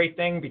that's a great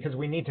thing because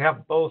we need to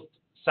have both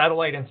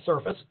satellite and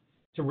surface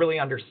to really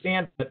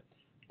understand it.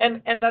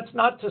 And that's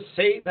not to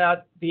say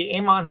that the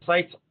Ammon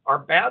sites are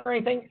bad or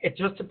anything. It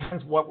just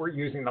depends what we're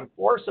using them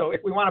for. So if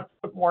we want to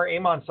put more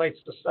Ammon sites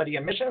to study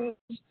emissions,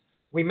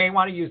 we may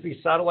want to use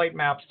these satellite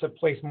maps to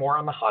place more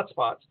on the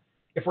hotspots.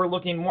 If we're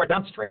looking more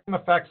downstream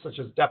effects such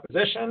as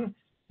deposition,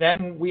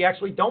 then we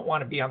actually don't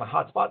want to be on the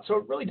hotspot. So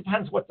it really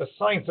depends what the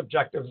science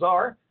objectives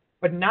are.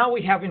 But now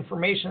we have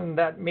information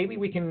that maybe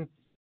we can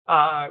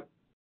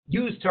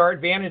use to our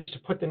advantage to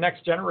put the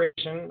next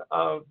generation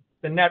of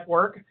the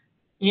network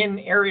in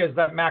areas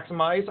that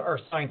maximize our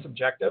science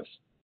objectives.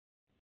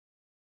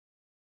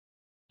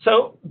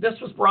 So this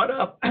was brought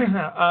up in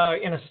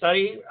a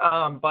study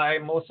by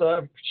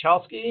Melissa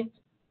Pachowski.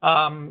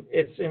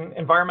 It's in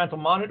Environmental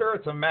Monitor.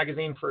 It's a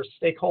magazine for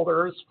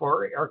stakeholders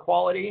for air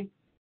quality.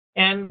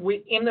 And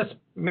in this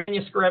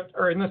manuscript,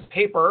 or in this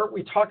paper,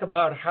 we talk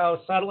about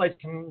how satellites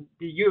can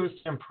be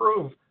used to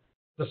improve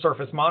the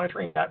surface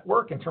monitoring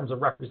network in terms of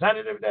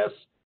representativeness.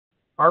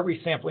 Are we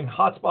sampling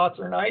hotspots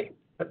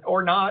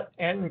or not,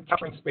 and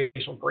capturing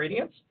spatial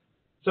gradients?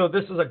 So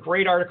this is a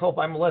great article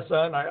by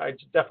Melissa, and I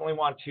definitely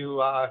want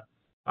to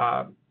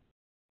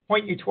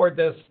point you toward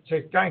this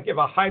to kind of give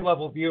a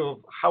high-level view of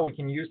how we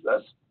can use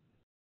this.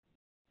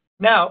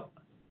 Now,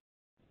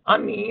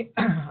 on the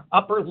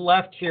upper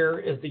left here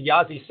is the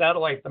Yazi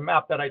satellite, the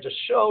map that I just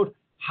showed.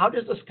 How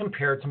does this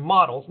compare to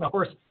models? Now, of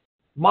course,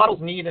 models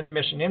need an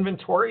emission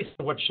inventory.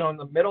 So what's shown in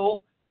the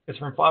middle is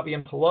from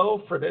Fabien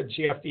Pelot for the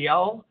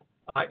GFDL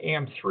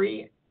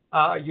AM3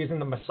 using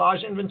the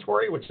massage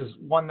inventory, which is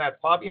one that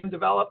Fabien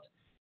developed.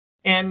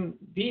 And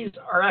these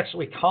are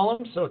actually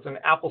columns, so it's an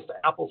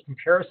apples-to-apples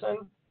comparison.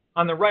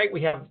 On the right,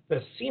 we have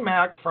the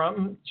CMAC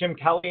from Jim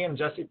Kelly and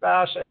Jesse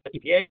Bash at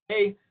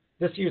EPA.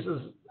 This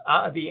uses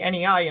the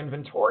NEI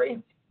inventory.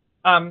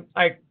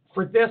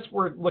 For this,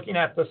 we're looking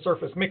at the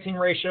surface mixing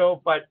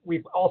ratio, but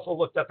we've also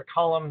looked at the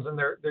columns, and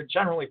they're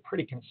generally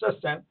pretty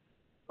consistent.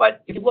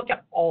 But if you look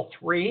at all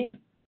three,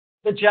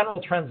 the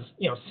general trends,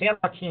 San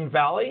Joaquin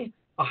Valley,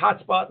 a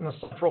hotspot in the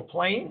Central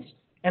Plains,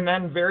 and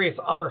then various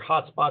other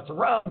hotspots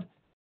around.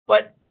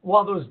 But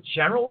while those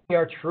generally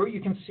are true, you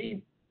can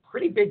see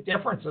pretty big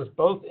differences,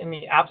 both in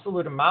the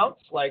absolute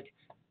amounts, like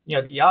the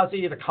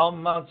Yazi, the column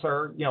amounts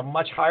are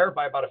much higher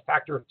by about a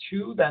factor of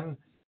 2 than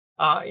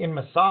in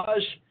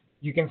massage.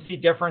 You can see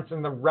difference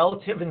in the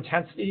relative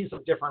intensities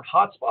of different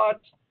hotspots.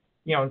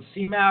 In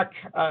CMAC,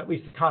 at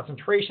least the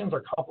concentrations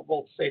are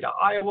comparable, say, to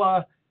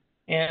Iowa.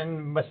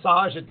 And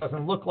massage, it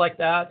doesn't look like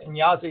that. And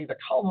Yazi, the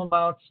column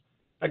amounts,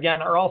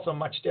 again, are also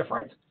much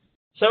different.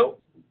 So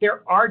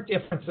there are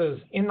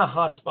differences in the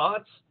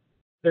hotspots.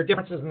 There are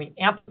differences in the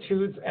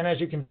amplitudes. And as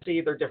you can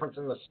see, there are differences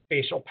in the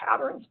spatial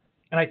patterns.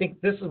 And I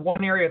think this is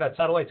one area that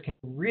satellites can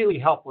really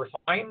help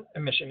refine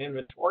emission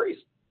inventories.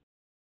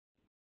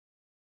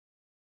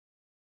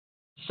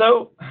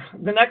 So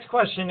the next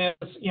question is,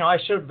 I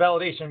showed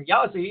validation of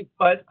Yazi,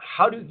 but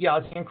how do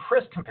Yazi and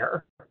CRIS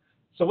compare?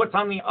 So what's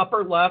on the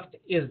upper left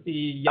is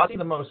the Yazi,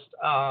 the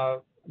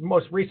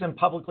most recent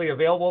publicly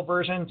available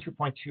version,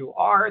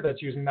 2.2R,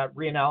 that's using that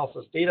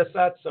reanalysis data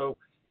set. So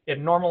it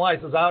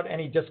normalizes out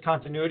any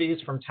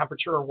discontinuities from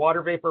temperature or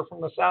water vapor from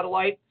the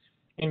satellite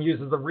and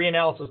uses the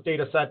reanalysis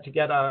data set to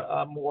get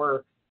a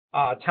more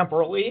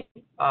temporally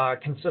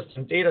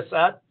consistent data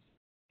set.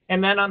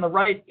 And then on the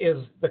right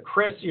is the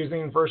CRIS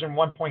using version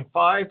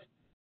 1.5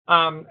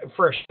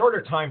 for a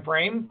shorter time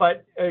frame,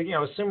 but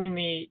assuming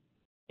the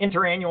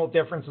interannual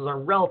differences are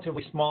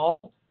relatively small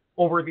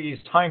over these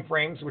time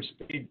frames, which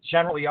they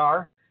generally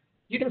are,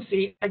 you can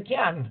see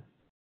again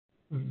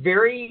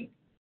very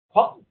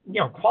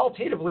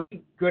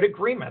qualitatively good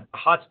agreement. The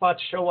hotspots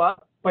show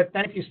up, but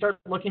then if you start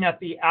looking at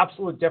the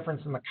absolute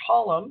difference in the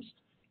columns,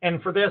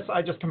 and for this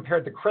I just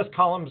compared the CRIS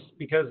columns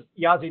because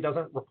Yazi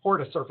doesn't report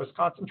a surface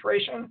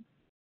concentration.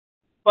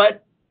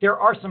 But there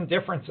are some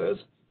differences.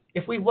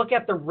 If we look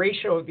at the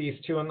ratio of these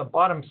two in the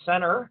bottom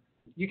center,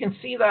 you can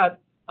see that,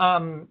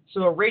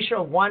 so a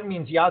ratio of 1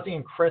 means Yazi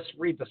and CRIS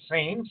read the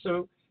same.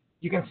 So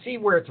you can see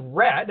where it's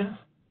red.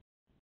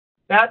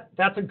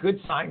 That's a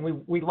good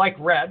sign. We like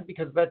red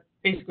because that's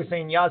basically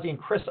saying Yazi and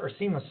CRIS are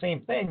seeing the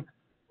same thing.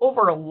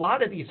 Over a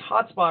lot of these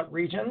hotspot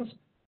regions,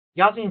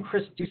 Yazi and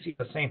CRIS do see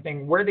the same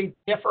thing. Where they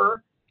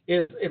differ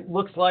is it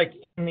looks like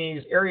in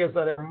these areas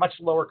that are much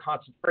lower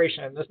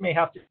concentration. This may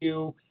have to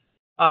do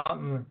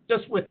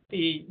just with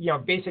the,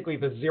 basically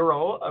the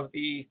zero of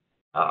the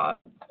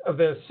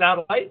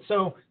satellite.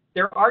 So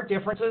there are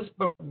differences,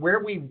 but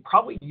where we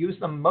probably use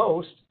them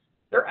most,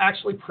 they're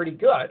actually pretty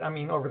good. I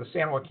mean, over the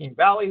San Joaquin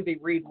Valley, they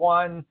read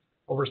 1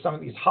 over some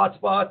of these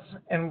hotspots.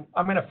 And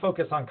I'm going to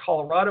focus on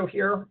Colorado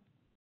here.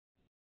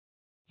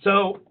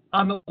 So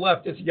on the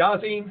left is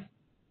Yazi.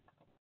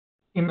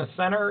 In the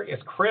center is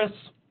CRIS.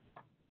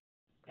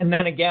 And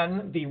then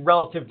again, the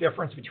relative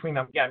difference between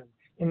them, again,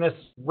 in this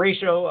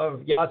ratio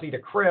of Yazi to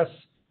CRIS,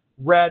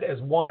 red as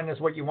 1 is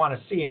what you want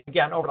to see.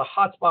 Again, over the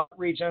hotspot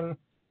region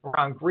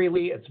around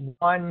Greeley, it's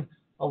 1.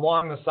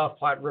 Along the South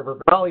Platte River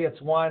Valley,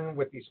 it's 1.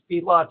 With these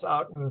feedlots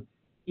out in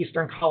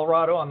eastern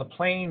Colorado on the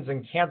plains,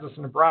 and Kansas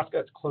and Nebraska,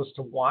 it's close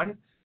to 1.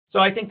 So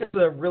I think this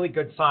is a really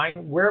good sign.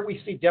 Where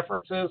we see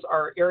differences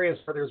are areas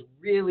where there's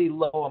really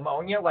low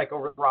ammonia, like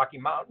over the Rocky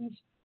Mountains.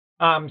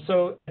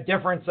 So a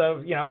difference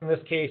of, in this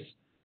case,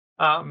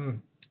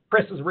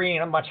 CRIS is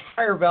reading a much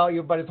higher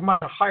value, but it's a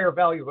much higher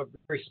value of a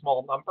very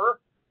small number.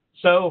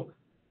 So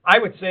I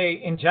would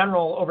say in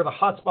general, over the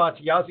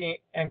hotspots, Yazzie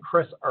and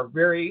Chris are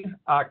very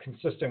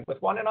consistent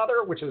with one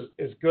another, which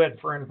is good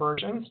for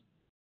inversions.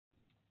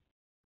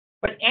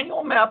 But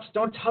annual maps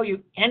don't tell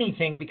you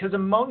anything because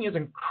ammonia is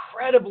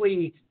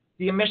incredibly,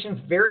 the emissions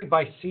vary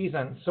by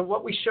season. So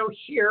what we show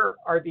here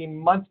are the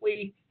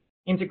monthly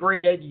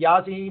integrated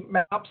Yazzie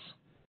maps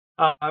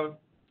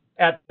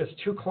at this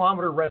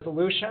 2-kilometer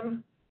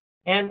resolution.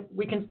 And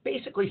we can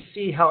basically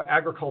see how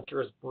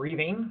agriculture is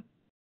breathing.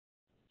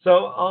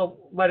 So I'll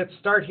let it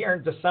start here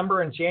in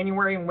December and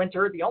January and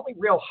winter. The only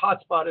real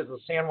hotspot is the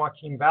San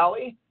Joaquin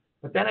Valley.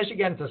 But then as you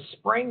get into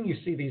spring, you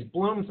see these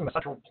blooms in the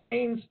Central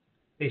Plains.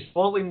 They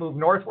slowly move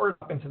northward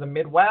up into the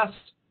Midwest.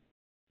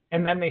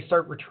 And then they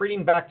start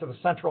retreating back to the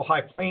Central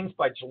High Plains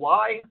by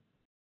July.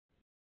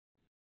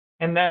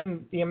 And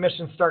then the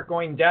emissions start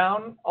going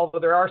down, although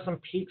there are some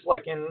peaks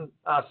like in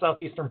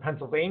southeastern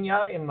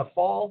Pennsylvania in the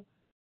fall.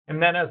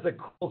 And then as it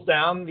cools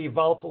down, the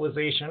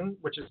volatilization,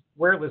 which is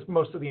where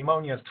most of the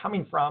ammonia is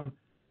coming from,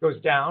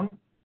 goes down.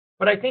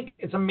 But I think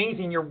it's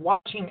amazing. You're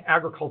watching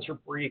agriculture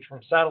breathe from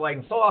satellite.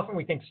 And so often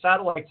we think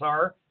satellites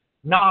are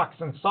NOx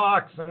and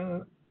SOx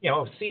and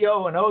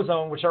CO and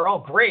ozone, which are all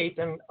great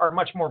and are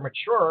much more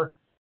mature.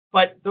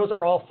 But those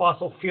are all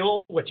fossil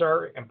fuel, which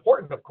are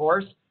important, of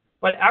course.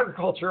 But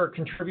agriculture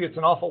contributes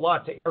an awful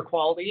lot to air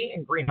quality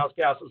and greenhouse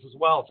gases as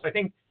well. So I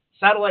think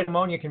satellite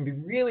ammonia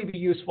can really be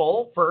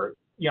useful for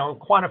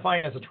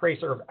quantifying as a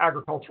tracer of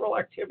agricultural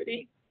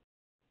activity.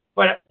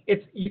 But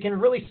you can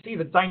really see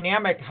the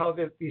dynamic, how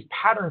these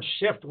patterns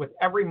shift with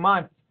every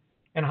month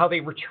and how they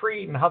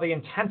retreat and how they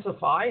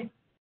intensify.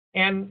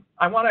 And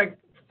I want to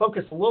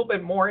focus a little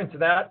bit more into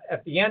that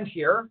at the end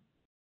here.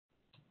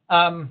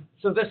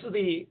 So this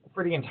is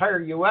for the entire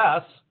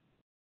U.S.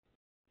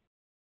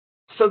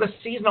 So the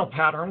seasonal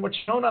pattern, what's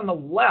shown on the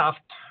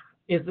left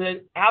is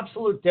the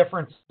absolute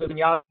difference in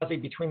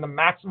Yazzie between the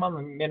maximum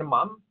and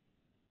minimum.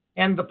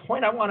 And the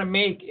point I want to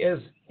make is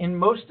in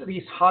most of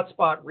these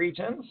hotspot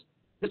regions,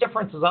 the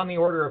difference is on the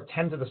order of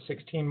 10 to the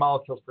 16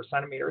 molecules per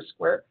centimeter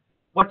squared.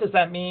 What does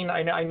that mean?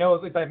 I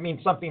know that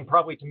means something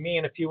probably to me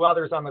and a few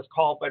others on this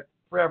call, but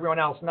for everyone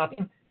else,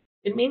 nothing.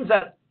 It means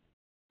that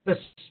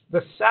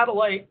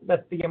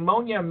the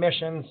ammonia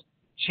emissions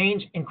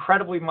change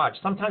incredibly much,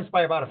 sometimes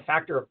by about a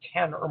factor of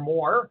 10 or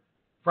more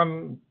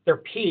from their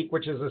peak,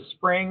 which is a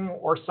spring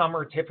or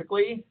summer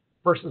typically,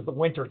 versus the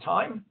winter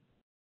time.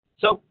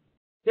 So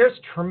there's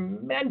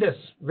tremendous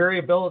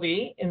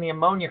variability in the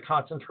ammonia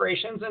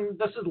concentrations, and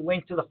this is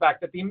linked to the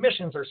fact that the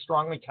emissions are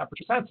strongly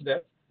temperature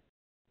sensitive.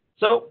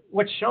 So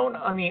what's shown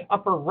on the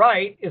upper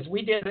right is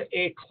we did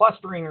a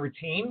clustering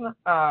routine,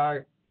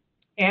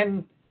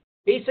 and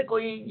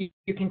basically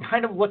you can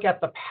kind of look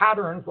at the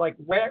patterns, like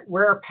where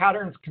are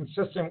patterns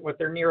consistent with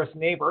their nearest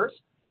neighbors.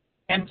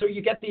 And so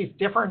you get these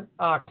different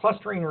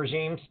clustering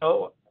regimes.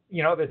 So,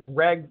 the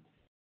red,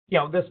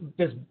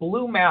 this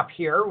blue map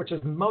here, which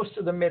is most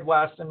of the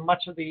Midwest and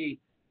much of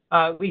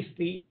at least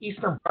the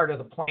eastern part of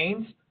the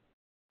plains,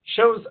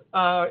 shows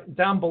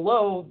down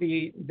below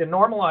the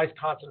normalized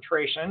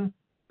concentration,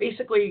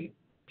 basically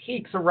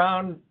peaks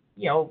around,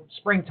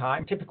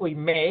 springtime, typically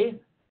May,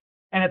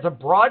 and it's a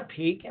broad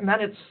peak, and then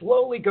it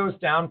slowly goes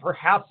down.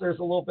 Perhaps there's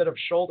a little bit of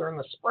shoulder in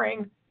the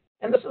spring,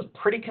 and this is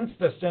pretty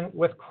consistent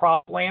with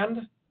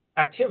cropland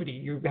activity.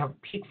 You have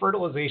peak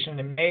fertilization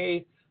in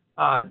May,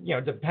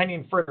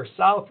 depending further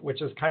south,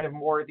 which is kind of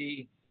more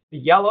the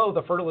yellow,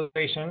 the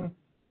fertilization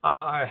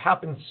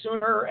happens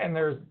sooner, and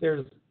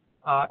there's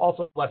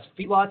also less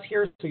feedlots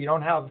here, so you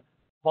don't have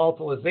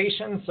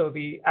volatilization. So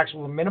the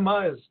actual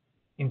minima is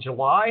in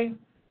July,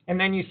 and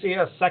then you see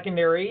a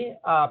secondary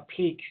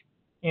peak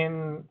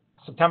in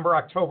September,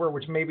 October,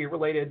 which may be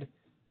related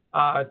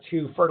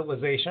to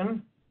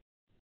fertilization.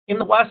 In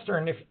the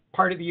western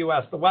part of the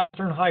U.S., the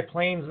western high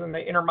plains and the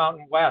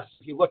Intermountain West,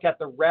 if you look at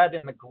the red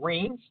and the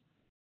greens,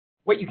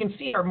 what you can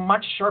see are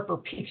much sharper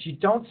peaks. You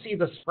don't see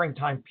the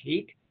springtime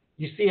peak.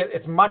 You see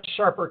it's much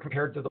sharper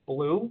compared to the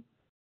blue.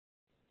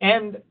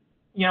 And,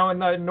 in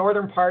the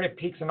northern part, it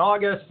peaks in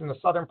August. In the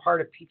southern part,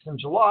 it peaks in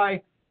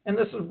July. And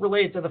this is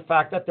related to the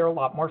fact that there are a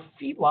lot more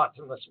feedlots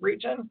in this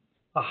region.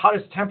 The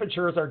hottest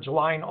temperatures are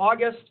July and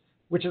August,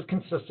 which is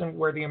consistent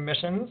where the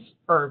emissions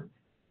are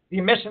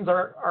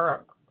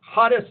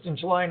hottest in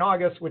July and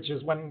August, which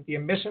is when the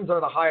emissions are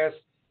the highest.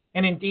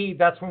 And indeed,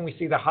 that's when we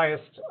see the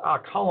highest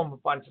column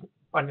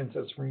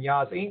abundances from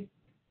Yazzie.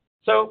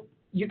 So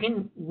you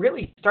can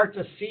really start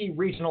to see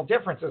regional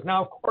differences.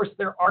 Now, of course,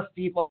 there are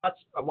feedlots,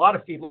 a lot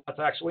of feedlots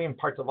actually in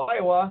parts of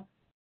Iowa,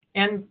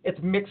 and it's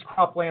mixed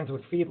croplands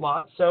with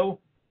feedlots. So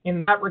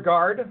in that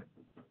regard,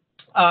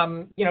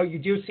 you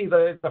do see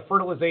the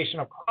fertilization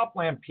of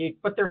cropland peak,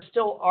 but there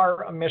still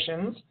are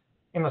emissions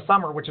in the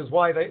summer, which is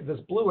why this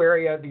blue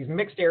area, these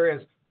mixed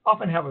areas,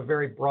 often have a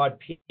very broad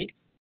peak.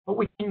 But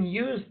we can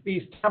use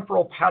these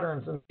temporal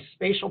patterns and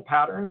spatial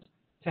patterns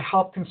to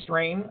help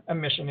constrain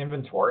emission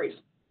inventories.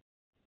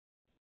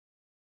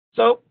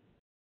 So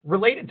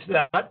related to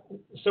that,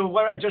 so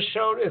what I just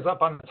showed is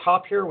up on the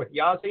top here with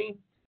Yazzie,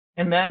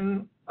 and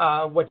then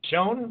what's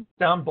shown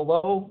down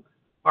below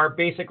are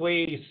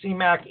basically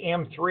CMAC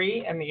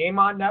AM3 and the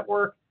AMON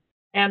network.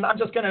 And I'm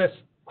just going to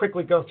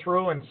quickly go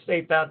through and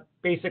state that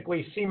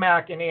basically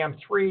CMAC and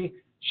AM3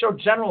 show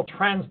general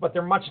trends, but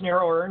they're much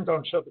narrower and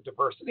don't show the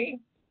diversity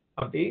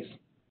of these.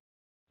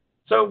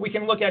 So we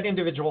can look at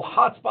individual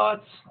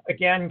hotspots,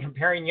 again,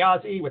 comparing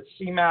Yazzie with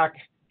CMAC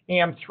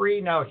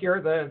AM3. Now here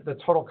are the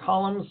total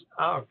columns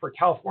for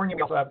California.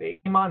 We also have the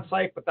AMON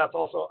site, but that's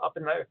also up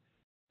in the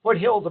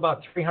foothills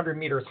about 300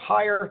 meters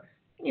higher.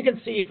 And you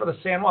can see for the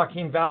San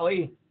Joaquin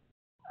Valley,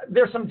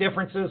 there's some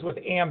differences with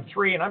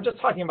AM3, and I'm just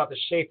talking about the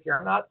shape here.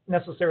 I'm not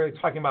necessarily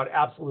talking about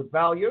absolute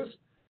values.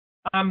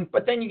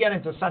 But then you get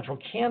into central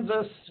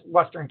Kansas,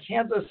 western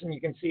Kansas, and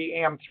you can see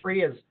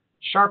AM3 is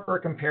sharper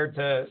compared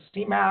to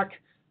CMAC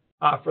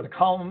for the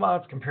column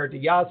amounts compared to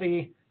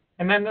Yazzie.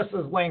 And then this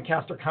is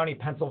Lancaster County,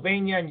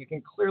 Pennsylvania, and you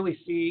can clearly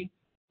see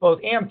both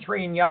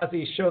AM3 and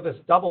Yazzie show this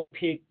double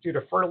peak due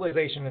to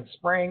fertilization in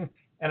spring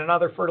and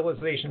another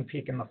fertilization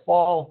peak in the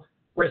fall,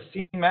 whereas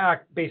CMAC,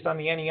 based on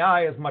the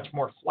NEI, is much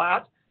more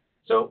flat.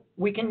 So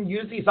we can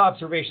use these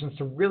observations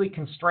to really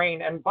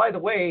constrain. And by the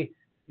way,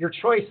 your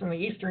choice in the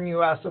eastern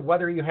U.S. of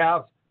whether you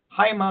have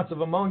high amounts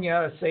of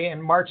ammonia, say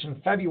in March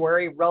and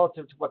February,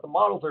 relative to what the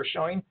models are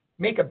showing,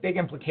 make a big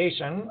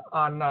implication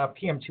on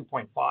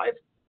PM2.5.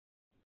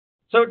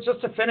 So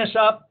just to finish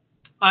up,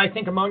 I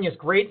think ammonia is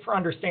great for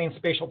understanding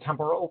spatial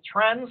temporal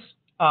trends,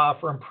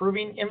 for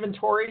improving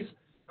inventories.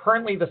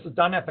 Currently, this is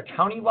done at the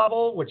county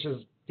level, which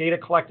is data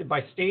collected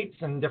by states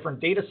and different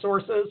data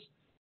sources.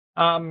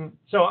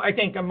 So I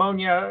think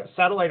ammonia,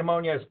 satellite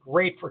ammonia, is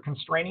great for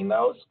constraining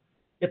those.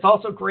 It's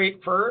also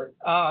great for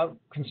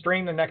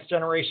constraining the next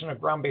generation of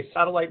ground-based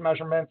satellite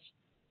measurements.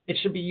 It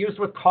should be used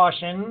with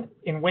caution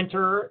in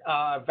winter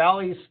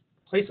valleys,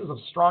 places of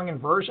strong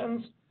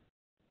inversions.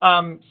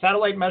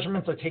 Satellite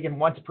measurements are taken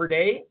once per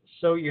day,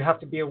 so you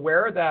have to be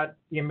aware that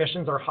the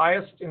emissions are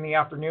highest in the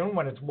afternoon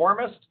when it's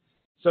warmest.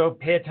 So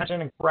pay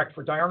attention and correct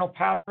for diurnal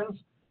patterns.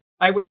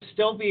 I would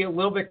still be a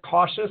little bit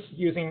cautious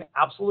using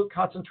absolute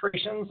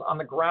concentrations on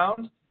the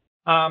ground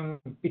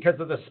because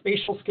of the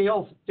spatial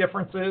scales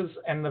differences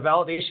and the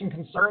validation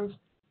concerns.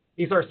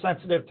 These are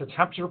sensitive to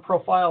temperature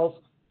profiles,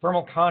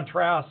 thermal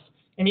contrast,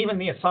 and even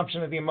the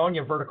assumption of the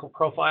ammonia vertical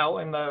profile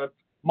in the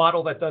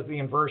model that does the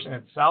inversion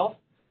itself.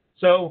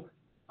 So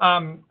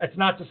it's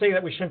not to say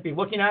that we shouldn't be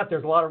looking at it.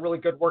 There's a lot of really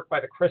good work by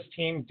the CRIS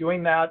team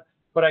doing that,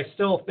 but I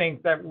still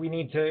think that we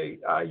need to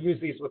use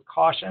these with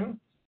caution.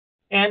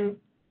 And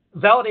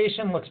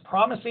validation looks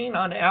promising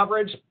on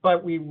average,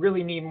 but we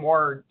really need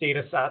more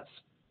data sets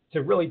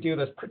to really do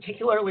this,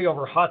 particularly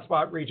over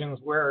hotspot regions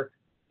where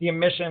the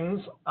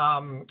emissions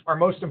are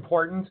most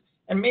important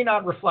and may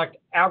not reflect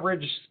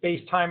average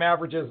space-time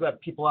averages that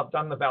people have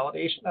done the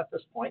validation at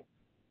this point.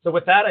 So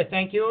with that, I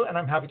thank you, and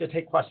I'm happy to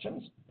take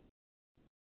questions.